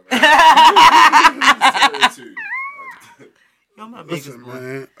both of y'all, right? You're my biggest Listen, boy.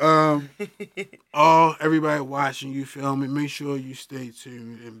 man. Everybody watching, you feel me? Make sure you stay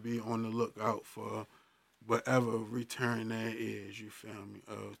tuned and be on the lookout for whatever return that is. You feel me?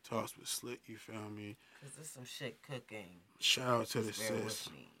 Talks with Slick. You feel me? Cause there's some shit cooking. Shout out to the Just bear sis.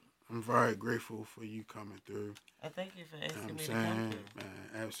 with me. I'm very grateful for you coming through. I thank you for You know asking what I'm me to come saying? through. Man,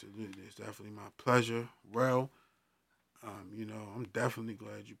 absolutely. It's definitely my pleasure. Well, you know, I'm definitely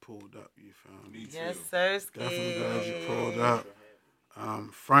glad you pulled up. You feel me? Me too. Yes, sir. Definitely glad you pulled up.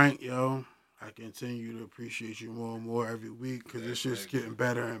 Frank, yo, I continue to appreciate you more and more every week because it's just getting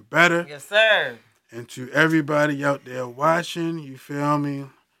better and better. Yes, sir. And to everybody out there watching, you feel me?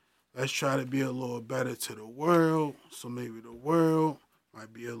 Let's try to be a little better to the world, so maybe the world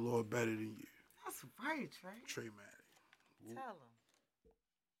might be a little better than you. That's right, Trey. Trey Maddie. Tell him.